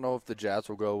 I don't know if the Jazz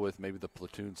will go with maybe the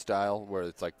platoon style where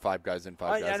it's like 5 guys in,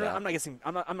 5 guys out. I'm not guessing.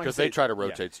 I'm not because they try to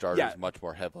rotate starters much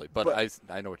more heavily. But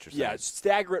I know what you're saying. Yeah,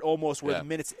 stagger it almost where the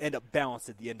minutes end up balanced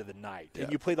at the end of the night.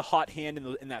 And you play the hot hand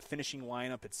in that finishing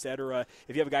lineup, et cetera.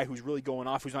 If you have a guy who's really going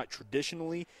off, who's not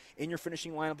traditionally in your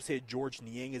finishing lineup, say George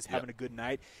Niang is having a good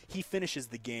night, he finishes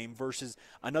the game versus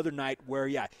another night where,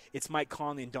 it's Mike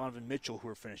Conley and Donovan Mitchell who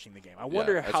are finishing the game. I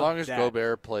wonder how as long as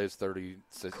Gobert plays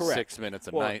 36 minutes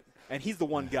a night. And he's the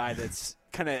one guy that's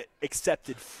kind of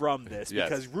accepted from this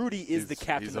because Rudy is the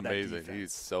captain of that amazing. defense.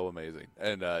 He's so amazing.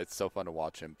 And it's so fun to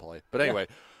watch him play. But anyway,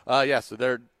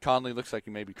 so Conley looks like he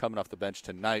may be coming off the bench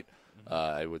tonight.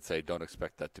 I would say don't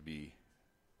expect that to be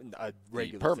a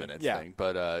regular permanent thing.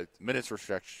 But minutes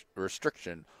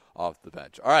restriction off the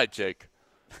bench. All right, Jake.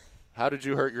 How did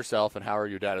you hurt yourself, and how are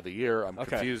you Dad of the Year? I'm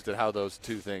confused at how those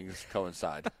two things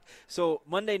coincide. So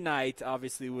Monday night,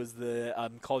 obviously, was the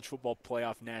College Football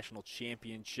Playoff National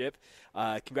Championship.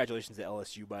 Congratulations to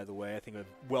LSU, by the way. I think a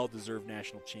well-deserved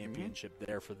national championship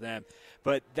there for them.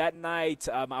 But that night,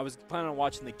 I was planning on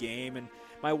watching the game, and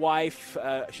my wife,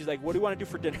 she's like, "What do you want to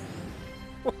do for dinner?"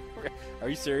 Are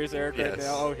you serious, Eric? Yes. Right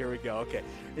now? Oh, here we go. Okay.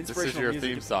 This is your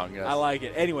theme song, yes. I like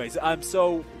it. Anyways,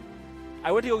 so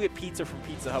I went to go get pizza from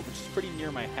Pizza Hut, which is pretty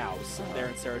near my house there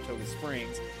in Saratoga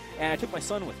Springs, and I took my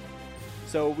son with me.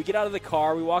 So we get out of the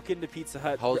car, we walk into Pizza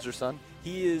Hut. How old's your son?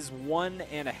 He is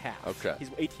 1.5. Okay.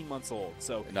 He's 18 months old.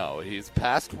 So no, he's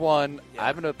past 1. Yeah.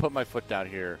 I'm going to put my foot down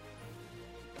here.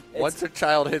 Once a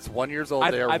child hits 1 year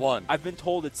old, they are 1. I've been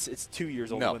told it's 2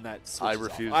 years old when that switches I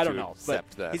refuse off. I don't to know,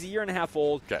 accept that. He's a 1.5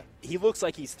 old. Okay. He looks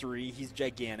like he's 3. He's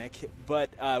gigantic. But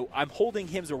I'm holding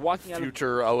him as we're walking out of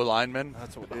future O lineman.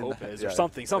 That's what the hope is, or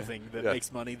something that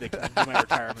makes money that can do my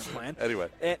retirement plan. Anyway.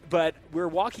 But we're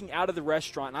walking out of the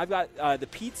restaurant, and I've got the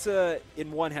pizza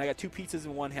in one hand. I got 2 pizzas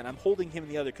in one hand. I'm holding him in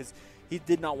the other because he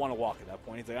did not want to walk at that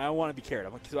point. He's like, I don't want to be carried.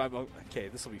 I'm like, okay,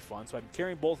 this will be fun. So I'm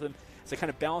carrying both of them as I kind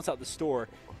of balance out the store.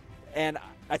 And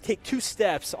I take 2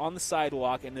 steps on the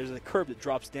sidewalk, and there's a curb that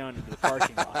drops down into the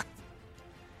parking lot.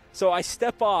 So I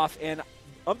step off, and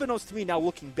unbeknownst to me, now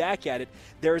looking back at it,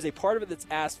 there is a part of it that's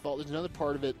asphalt. There's another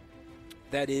part of it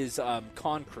that is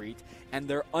concrete, and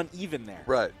they're uneven there.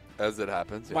 Right, as it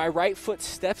happens. Yeah. My right foot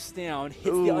steps down, hits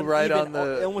the uneven, right on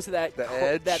almost that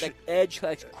edge, that edge,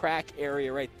 that crack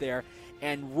area right there,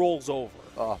 and rolls over.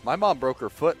 Oh, my mom broke her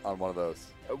foot on one of those.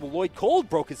 Well, Lloyd Cole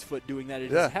broke his foot doing that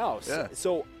at his house. Yeah.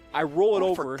 So I roll it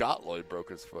over. I forgot Lloyd broke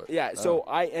his foot. Yeah, so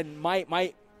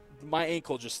my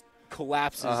ankle just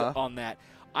collapses on that.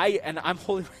 I'm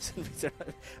holding my son.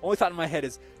 Only thought in my head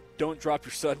is, don't drop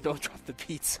your son, don't drop the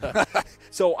pizza.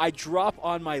 So I drop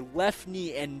on my left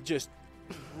knee and just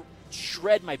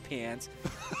shred my pants.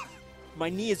 My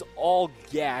knee is all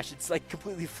gashed. It's like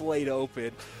completely filleted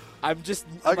open. I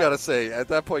gotta say, at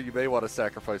that point, you may want to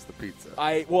sacrifice the pizza.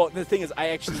 Well, the thing is, I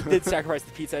actually did sacrifice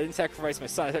the pizza. I didn't sacrifice my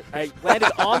son. I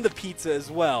landed on the pizza as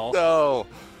well. No,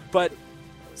 but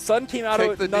son came out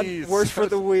of it. None worse for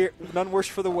the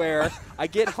wear. I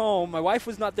get home. My wife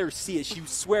was not there to see it. She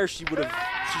swears she should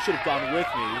have gone with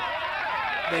me.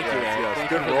 Thank you. Yes.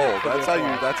 Good roll.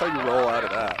 That's how you roll out of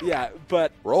that. Yeah,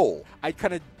 but roll. I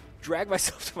kind of drag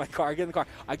myself to my car. I get in the car.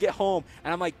 I get home,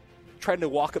 and I'm like, trying to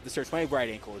walk up the stairs. My right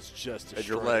ankle is just destroyed. And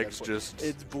your legs just...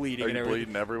 It's bleeding. Are you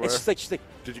bleeding everywhere? It's just like,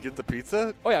 did you get the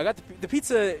pizza? Oh, yeah, I got the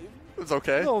pizza. It's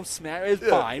okay. No, it's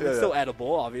fine. It's still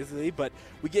edible, obviously. But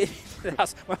we get into the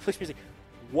house. My wife's like,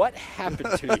 what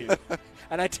happened to you?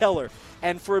 And I tell her.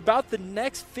 And for about the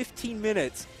next 15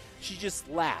 minutes, she just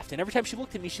laughed. And every time she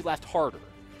looked at me, she laughed harder.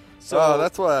 So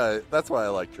that's why I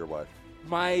liked your wife.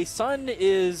 My son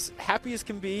is happy as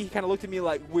can be. He kind of looked at me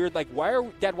like weird, like,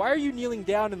 Dad, why are you kneeling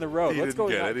down in the road? He What's didn't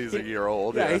going get on? it. He's a year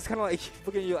old. Yeah, he's kind of like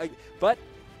looking at you like, but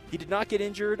he did not get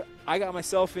injured. I got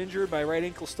myself injured. My right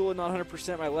ankle still not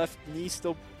 100%. My left knee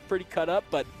still pretty cut up,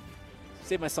 but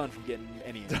saved my son from getting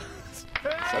any injury.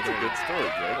 That's a good story,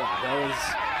 Jake.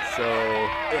 So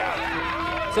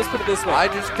let's put it this way. I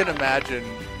just can imagine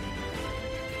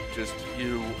just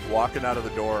you walking out of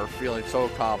the door feeling so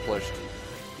accomplished.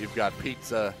 You've got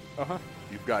pizza.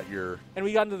 You've got and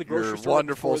we got into the grocery store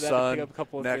wonderful son to pick up a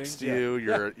couple of next things. to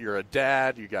you. You're a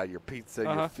dad. You got your pizza.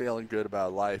 You're feeling good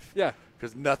about life. Yeah.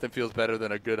 Because nothing feels better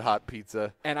than a good hot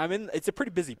pizza. And it's a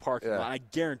pretty busy parking lot. I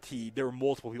guarantee there were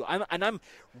multiple people. Did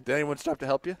anyone stop to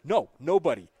help you? No,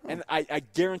 nobody. And I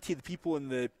guarantee the people in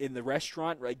the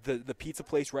restaurant, like the pizza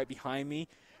place right behind me,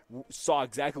 saw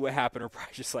exactly what happened, or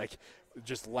probably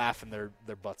just laughing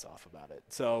their butts off about it.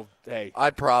 So, hey.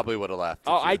 I probably would have laughed.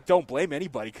 I don't blame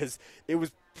anybody because it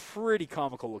was pretty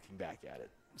comical looking back at it.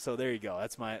 So there you go.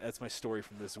 That's my story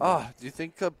from this week. Do you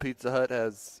think Pizza Hut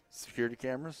has security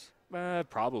cameras?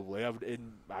 Probably. I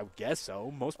would guess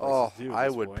so. Most places do. I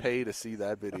would pay to see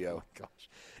that video. Oh my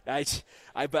gosh.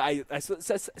 I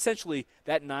essentially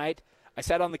that night I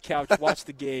sat on the couch, watched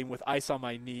the game with ice on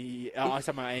my knee, ice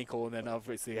on my ankle, and then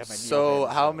obviously had my knee. So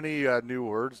how many new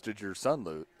words did your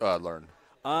son learn?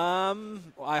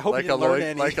 I hope he didn't learn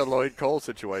any. Like a Lloyd Cole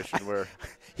situation where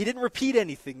he didn't repeat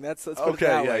anything. Let's put it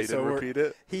that way. He didn't repeat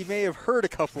it. He may have heard a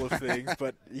couple of things,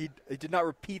 but he did not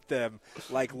repeat them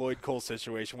like Lloyd Cole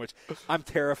situation, which I'm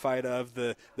terrified of.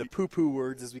 The poo-poo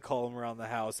words, as we call them around the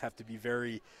house, have to be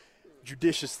very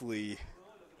judiciously.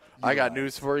 I got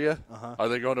news for you. Are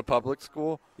they going to public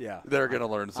school? Yeah. They're going to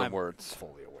learn some I'm words.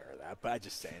 Fully aware of that, but I'm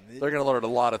just saying. They're going to learn a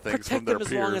lot of things from their peers. Protect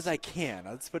them as long as I can.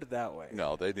 Let's put it that way.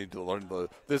 No, they need to learn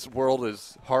this world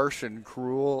is harsh and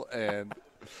cruel, and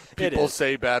people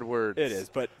say bad words. It is,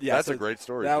 but yeah. That's a great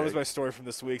story, That Jake. was my story from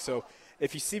this week. So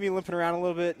if you see me limping around a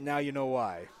little bit, now you know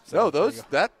why. So no,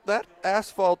 that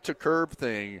asphalt to curb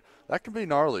thing, that can be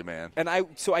gnarly, man. And I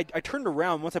turned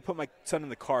around once I put my son in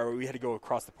the car. We had to go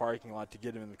across the parking lot to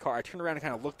get him in the car. I turned around and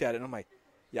kind of looked at it, and I'm like,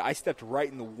 yeah, I stepped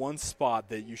right in the one spot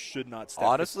that you should not step.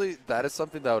 Honestly, that is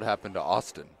something that would happen to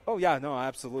Austin. Oh yeah, no,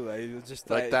 absolutely. It was just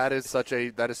that is such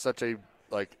a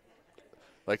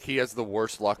like he has the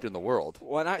worst luck in the world.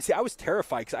 Well, and I was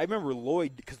terrified because I remember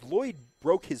Lloyd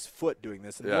broke his foot doing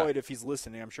this. And Lloyd, if he's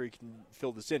listening, I'm sure he can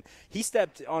fill this in. He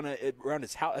stepped around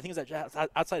his house. I think it was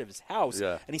outside of his house,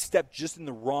 and he stepped just in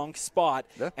the wrong spot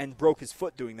and broke his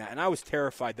foot doing that. And I was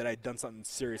terrified that I had done something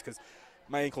serious because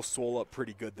my ankle swelled up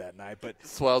pretty good that night. But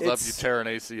swells up, you tear an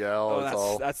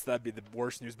ACL. That'd be the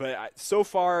worst news. But so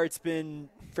far, it's been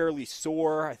fairly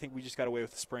sore. I think we just got away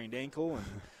with a sprained ankle, and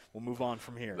we'll move on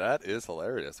from here. That is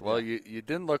hilarious. Well, you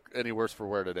didn't look any worse for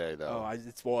wear today, though. Oh,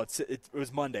 it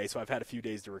was Monday, so I've had a few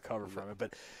days to recover from it.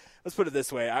 But let's put it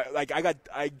this way: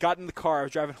 I got in the car, I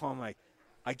was driving home, like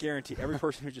I guarantee every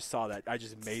person who just saw that, I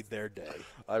just made their day.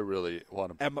 I really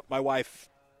want to. And my wife,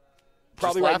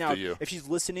 probably right now, if she's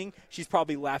listening, she's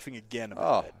probably laughing again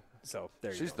about it. So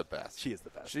there you go. She's the best. She is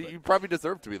the best. You probably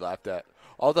deserve to be laughed at.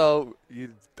 Although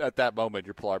at that moment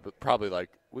you're probably like,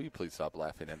 will you please stop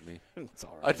laughing at me? It's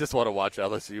all right. I just want to watch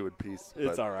LSU in peace.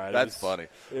 It's all right. That's funny.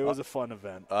 It was a fun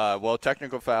event. Well,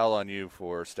 technical foul on you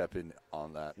for stepping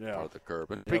on that part of the curb.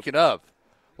 And speaking of,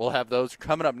 we'll have those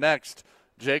coming up next.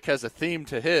 Jake has a theme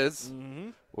to his. Mm-hmm.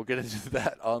 We'll get into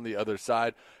that on the other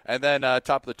side. And then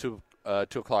top of the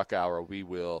 2 o'clock hour, we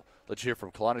will let you hear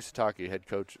from Kalani Sitake, head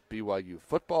coach BYU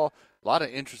football. A lot of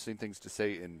interesting things to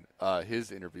say in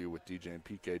his interview with DJ and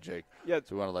PK, Jake. Yeah.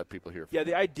 So we want to let people hear from him.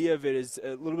 The idea of it is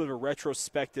a little bit of a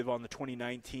retrospective on the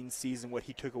 2019 season, what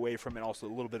he took away from it, also a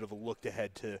little bit of a look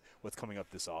ahead to what's coming up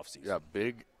this offseason. Yeah,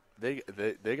 big.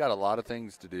 They got a lot of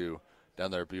things to do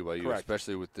down there at BYU, Correct.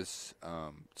 Especially with this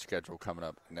schedule coming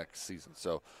up next season.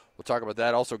 So we'll talk about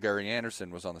that. Also, Gary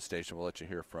Anderson was on the station. We'll let you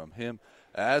hear from him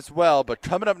as well. But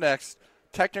coming up next,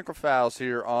 technical fouls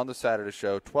here on the Saturday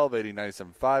show, 1280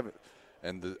 97.5,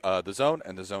 and the Zone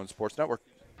and the Zone Sports Network.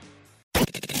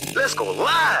 Let's go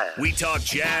live. We talk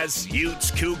Jazz, Utes,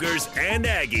 Cougars, and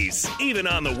Aggies, even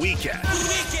on the weekend.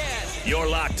 You're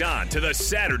locked on to the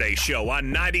Saturday show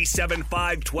on 97.5,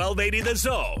 1280 The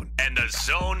Zone and the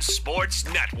Zone Sports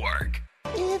Network.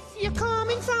 If you're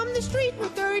coming from the street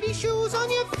with dirty shoes on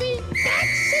your feet,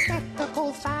 that's a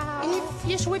technical foul. If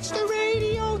you switch the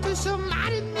radio to some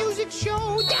modern music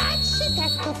show, that's a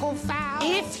technical foul.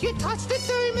 If you touch the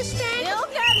thermostat, You'll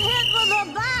get hit with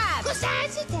a bat. 'cause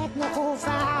that's a technical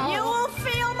foul. You will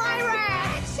feel my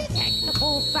wrath. That's a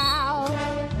technical foul.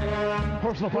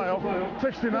 Personal foul,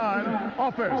 69,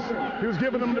 offense. He was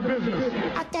giving them the business.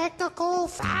 A technical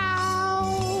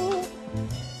foul.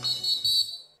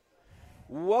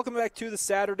 Welcome back to the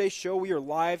Saturday Show. We are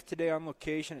live today on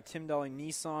location at Tim Dahle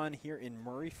Nissan here in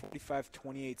Murray,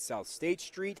 4528 South State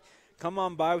Street. Come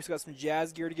on by. We've got some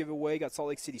Jazz gear to give away. Got Salt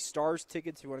Lake City Stars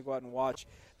tickets if you want to go out and watch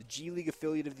the G League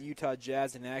affiliate of the Utah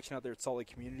Jazz in action out there at Salt Lake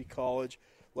Community College.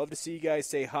 Love to see you guys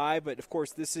say hi, but of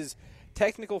course this is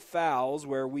Technical Fouls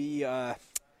where we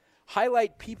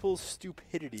highlight people's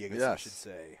stupidity, I guess I should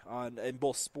say, in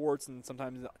both sports and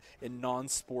sometimes in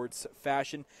non-sports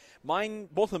fashion.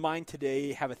 Both of mine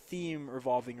today have a theme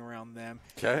revolving around them,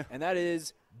 and that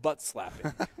is butt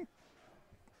slapping.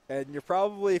 And you're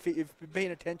probably, if you've been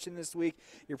paying attention this week,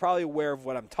 you're probably aware of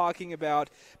what I'm talking about.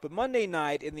 But Monday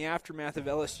night, in the aftermath of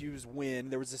LSU's win,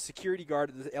 there was a security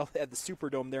guard at the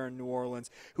Superdome there in New Orleans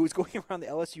who was going around the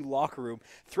LSU locker room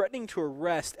threatening to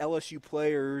arrest LSU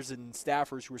players and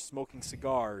staffers who were smoking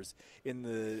cigars in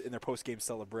their post-game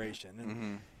celebration.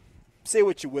 And say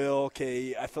what you will,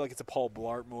 okay, I feel like it's a Paul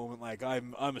Blart moment, like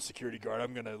I'm a security guard,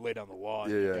 I'm going to lay down the law on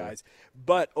you guys.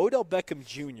 But Odell Beckham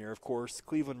Jr., of course,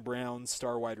 Cleveland Browns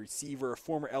star wide receiver, a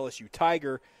former LSU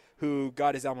Tiger who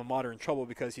got his alma mater in trouble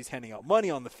because he's handing out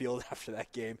money on the field after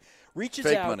that game, reaches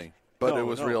Fake out. money, but it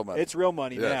was real money. It's real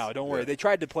money now, don't worry. They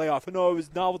tried to play off, no, it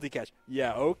was novelty cash.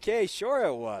 Yeah, okay, sure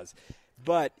it was.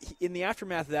 But in the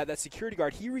aftermath of that security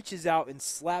guard, he reaches out and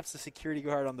slaps the security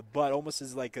guard on the butt almost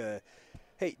as like a,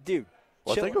 hey, dude.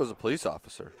 Well, I think it was a police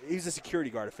officer. He was a security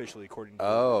guard officially, according to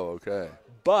okay.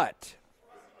 But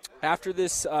after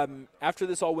this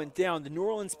all went down, the New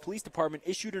Orleans Police Department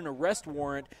issued an arrest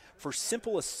warrant for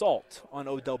simple assault on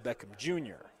Odell Beckham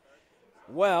Jr.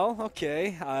 Well,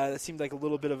 okay, that seemed like a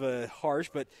little bit of a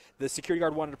harsh, but the security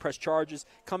guard wanted to press charges.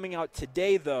 Coming out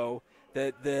today, though,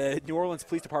 that the New Orleans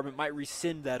Police Department might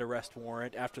rescind that arrest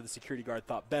warrant after the security guard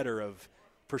thought better of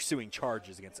pursuing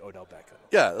charges against Odell Beckham.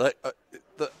 Yeah,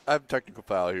 I have a technical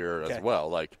foul here as well.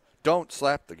 Like, don't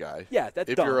slap the guy. Yeah, that's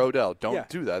if dumb. you're Odell, don't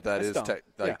do that. That's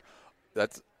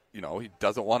that's he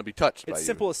doesn't want to be touched by you. It's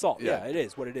simple assault. Yeah, it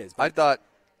is what it is. But I thought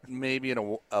maybe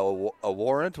a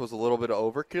warrant was a little bit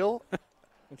of overkill.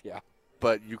 Yeah,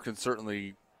 but you can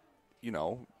certainly,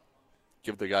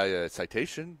 give the guy a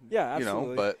citation. Yeah,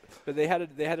 absolutely. But they had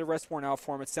an arrest warrant out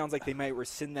for him. It sounds like they might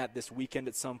rescind that this weekend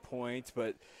at some point,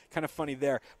 but kind of funny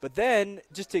there. But then,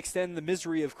 just to extend the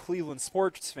misery of Cleveland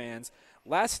sports fans,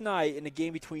 last night in a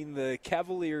game between the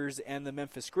Cavaliers and the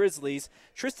Memphis Grizzlies,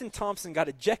 Tristan Thompson got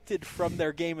ejected from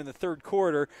their game in the third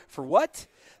quarter for what?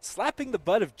 Slapping the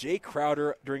butt of Jay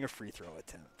Crowder during a free throw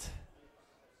attempt.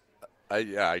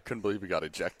 I couldn't believe he got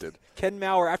ejected. Ken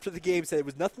Maurer, after the game, said it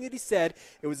was nothing that he said.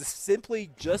 It was simply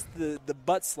just the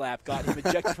butt slap got him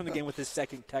ejected from the game with his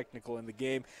second technical in the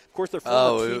game. Of course, their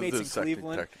former teammates in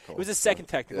Cleveland. It was a second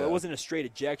technical. Yeah. It wasn't a straight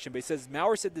ejection. But he says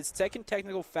Maurer said this second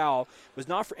technical foul was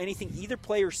not for anything either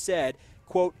player said,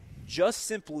 quote, just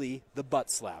simply the butt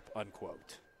slap,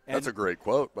 unquote. And that's a great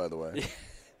quote, by the way.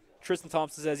 Tristan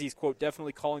Thompson says he's, quote,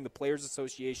 definitely calling the Players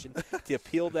Association to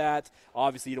appeal that.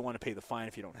 Obviously, you don't want to pay the fine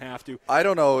if you don't have to. I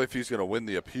don't know if he's going to win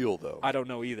the appeal, though. I don't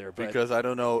know either. Because I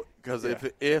don't know. Because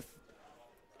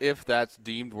if that's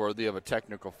deemed worthy of a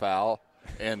technical foul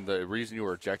and the reason you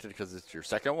were ejected because it's your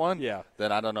second one,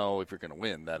 then I don't know if you're going to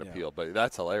win that appeal. But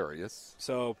that's hilarious.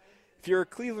 So if you're a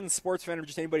Cleveland sports fan or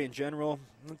just anybody in general,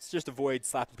 let's just avoid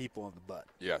slapping people on the butt.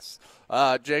 Yes.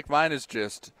 Jake, mine is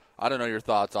just – I don't know your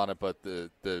thoughts on it, but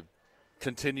the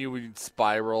continuing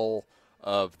spiral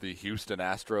of the Houston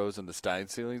Astros and the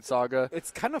Stein-Sealing saga.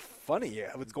 It's kind of funny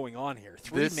what's going on here.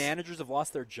 Three managers have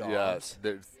lost their jobs.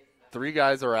 Yeah, 3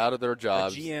 guys are out of their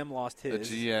jobs. The GM lost his.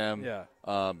 The GM.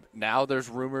 Yeah. Now there's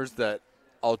rumors that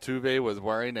Altuve was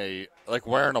wearing a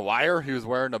wire. He was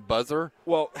wearing a buzzer.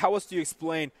 Well, how else do you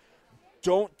explain?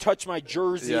 Don't touch my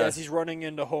jersey as he's running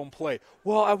into home plate.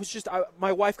 Well,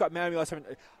 my wife got mad at me last time.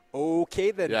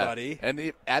 Okay then, buddy.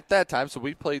 And at that time, so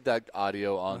we played that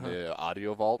audio on the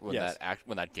audio vault when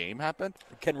that game happened.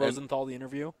 Ken Rosenthal, the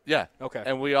interview? Yeah. Okay.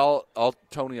 And we all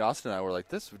Tony Austin and I were like,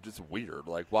 this is just weird.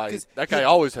 Like, why? That guy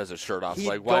always has his shirt off. He'd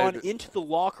like, why? Gone into the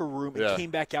locker room and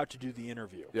came back out to do the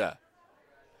interview. Yeah.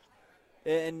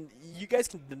 And you guys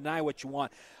can deny what you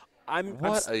want.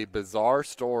 What a bizarre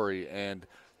story. And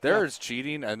There's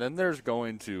cheating, and then there's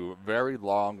going to very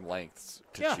long lengths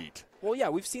to cheat. Well, yeah,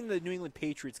 we've seen the New England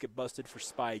Patriots get busted for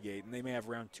Spygate, and they may have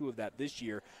round 2 of that this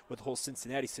year with the whole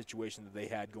Cincinnati situation that they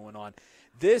had going on.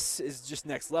 This is just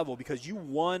next level because you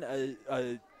won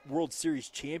a World Series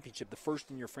championship, the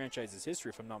first in your franchise's history,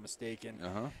 if I'm not mistaken.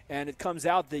 And it comes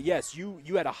out that, yes, you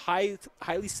had a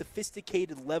highly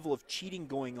sophisticated level of cheating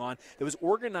going on that was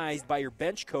organized by your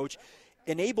bench coach,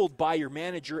 enabled by your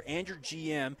manager and your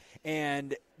GM,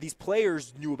 and these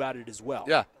players knew about it as well.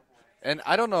 Yeah. And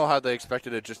I don't know how they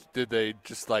expected it. Did they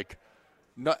just like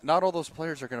not all those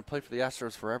players are going to play for the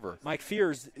Astros forever? Mike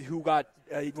Fears, who got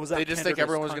was that they just think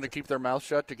everyone was going to keep their mouth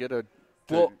shut to get a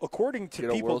according to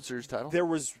people, World Series title. There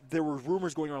were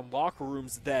rumors going around locker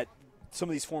rooms that some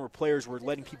of these former players were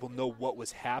letting people know what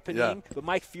was happening. Yeah. But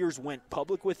Mike Fears went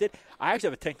public with it. I actually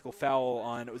have a technical foul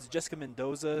on, it was Jessica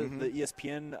Mendoza, the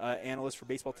ESPN analyst for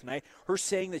Baseball Tonight, her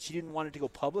saying that she didn't want it to go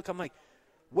public. I'm like,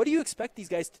 what do you expect these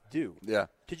guys to do? Yeah.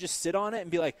 To just sit on it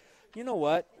and be like, you know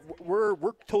what, we're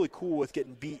totally cool with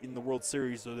getting beat in the World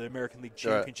Series or the American League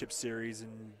Championship Series,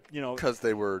 and because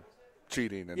they were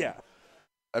cheating. And yeah.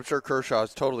 I'm sure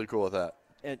Kershaw's totally cool with that.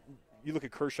 And you look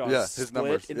at Kershaw's his split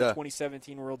numbers. in the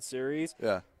 2017 World Series.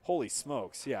 Yeah. Holy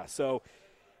smokes. Yeah. So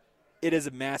it is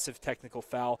a massive technical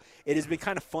foul. It has been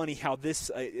kind of funny how this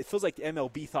it feels like the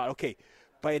MLB thought, okay,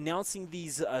 by announcing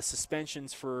these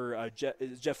suspensions for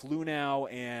Jeff Lunau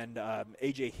and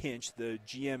A.J. Hinch, the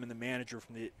GM and the manager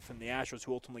from the Astros,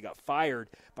 who ultimately got fired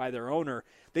by their owner,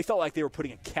 they felt like they were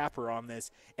putting a capper on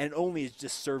this, and only has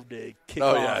just served to kick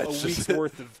off a week's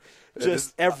worth of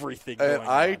just everything going on.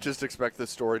 I just expect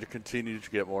this story to continue to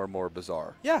get more and more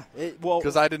bizarre. Yeah.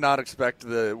 Because I did not expect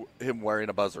him wearing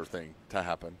a buzzer thing to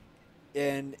happen.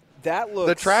 And that looks...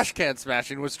 The trash can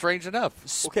smashing was strange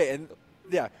enough. Okay, and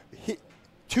yeah,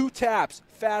 2 taps,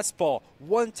 fastball,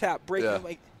 1 tap,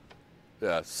 breaking.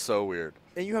 Yeah, so weird.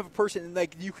 And you have a person,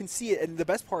 and you can see it. And the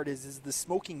best part is the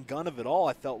smoking gun of it all,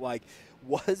 I felt like,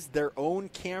 was their own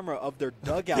camera of their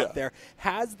dugout there.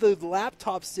 Has the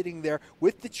laptop sitting there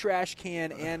with the trash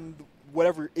can and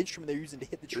whatever instrument they're using to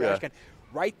hit the trash can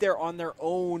right there on their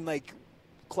own,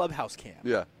 clubhouse cam.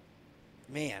 Yeah.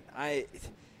 Man,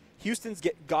 Houston's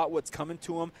got what's coming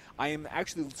to them. I am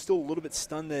actually still a little bit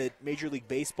stunned that Major League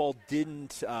Baseball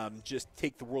didn't just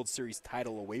take the World Series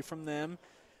title away from them.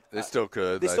 They still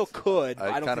could. They still could.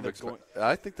 I don't think they're going.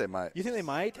 I think they might. You think they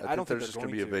might? I don't think there's just going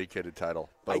to be a vacated title,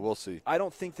 but we'll see. I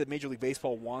don't think that Major League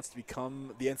Baseball wants to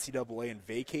become the NCAA and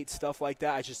vacate stuff like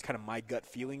that. It's just kind of my gut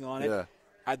feeling on it. Yeah.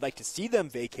 I'd like to see them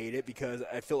vacate it because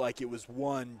I feel like it was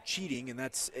cheating, and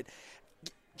that's it.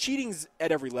 Cheating's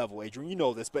at every level, Adrian. You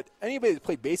know this, but anybody that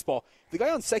played baseball, the guy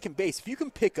on second base, if you can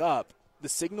pick up the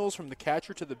signals from the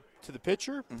catcher to the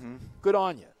pitcher, good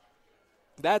on you.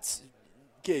 That's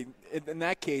okay. In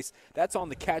that case, that's on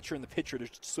the catcher and the pitcher to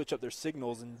switch up their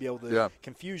signals and be able to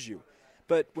confuse you.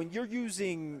 But when you're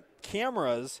using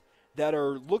cameras that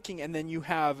are looking, and then you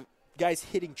have guys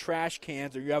hitting trash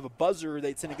cans, or you have a buzzer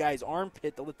that's in a guy's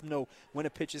armpit to let them know when a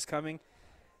pitch is coming.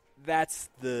 That's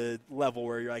the level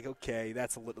where you're like, okay,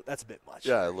 that's a bit much.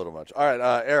 Yeah, a little much. All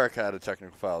right, Eric had a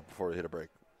technical foul before we hit a break.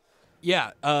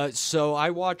 Yeah, so I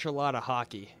watch a lot of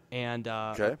hockey, and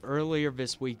earlier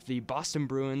this week, the Boston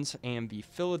Bruins and the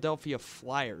Philadelphia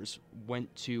Flyers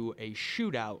went to a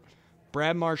shootout.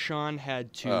 Brad Marchand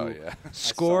had to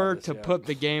score to put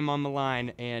the game on the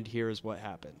line, and here's what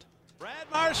happened. Brad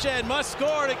Marchand must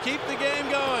score to keep the game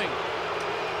going.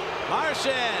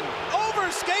 Marchand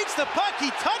overskates the puck.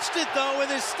 He touched it, though, with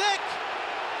his stick.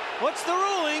 What's the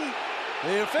ruling?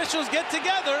 The officials get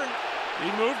together.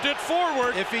 He moved it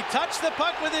forward. If he touched the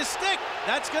puck with his stick,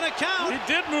 that's going to count. He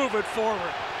did move it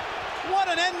forward. What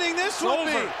an ending this would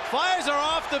be. Flyers are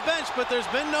off the bench, but there's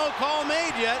been no call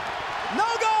made yet. No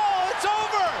goal. It's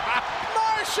over.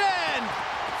 Marchand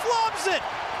flubs it.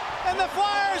 And the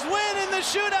Flyers win in the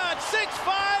shootout.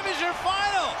 6-5 is your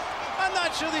final. I'm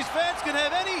not sure these fans can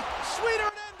have any sweeter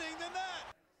an ending than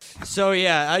that. So,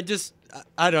 yeah,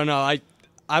 I don't know.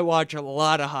 I watch a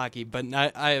lot of hockey, but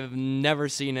I have never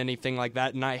seen anything like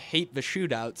that, and I hate the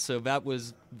shootout, so that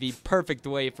was the perfect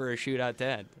way for a shootout to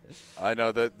end. I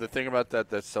know. The thing about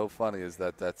that's so funny is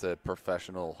that's a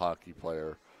professional hockey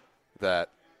player that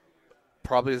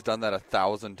probably has done that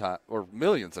 1,000 times, or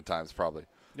millions of times probably.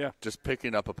 Yeah, just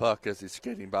picking up a puck as he's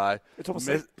skating by. It's almost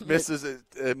misses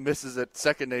it.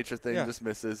 Second nature thing, just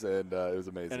misses, and it was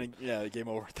amazing. And the game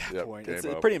over at that point. It's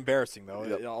pretty embarrassing though.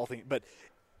 Yep. But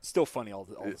still funny all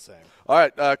the same. All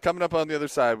right, coming up on the other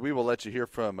side, we will let you hear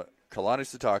from Kalani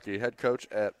Sitake, head coach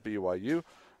at BYU.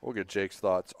 We'll get Jake's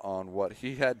thoughts on what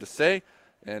he had to say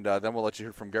And then we'll let you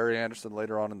hear from Gary Anderson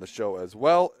later on in the show as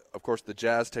well. Of course, the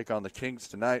Jazz take on the Kings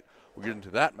tonight. We'll get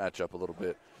into that matchup a little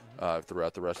bit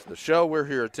throughout the rest of the show. We're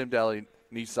here at Tim Daly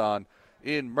Nissan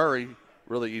in Murray.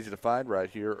 Really easy to find right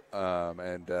here.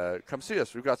 And come see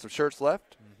us. We've got some shirts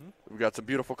left. We've got some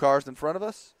beautiful cars in front of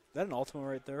us. Is that an Altima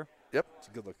right there? Yep. It's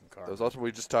a good-looking car. Those Altima,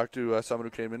 we just talked to someone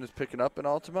who came in is picking up an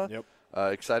Altima. Yep.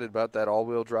 Excited about that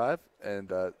all-wheel drive.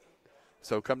 And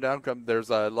so come down. There's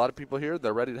a lot of people here.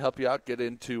 They're ready to help you out. Get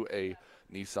into a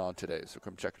Nissan today. So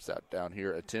come check us out down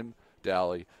here at Tim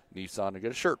Daly Nissan and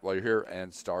get a shirt while you're here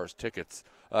and Stars tickets.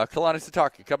 Kalani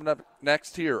Sitake coming up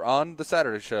next here on the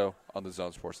Saturday show on the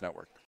Zone Sports Network.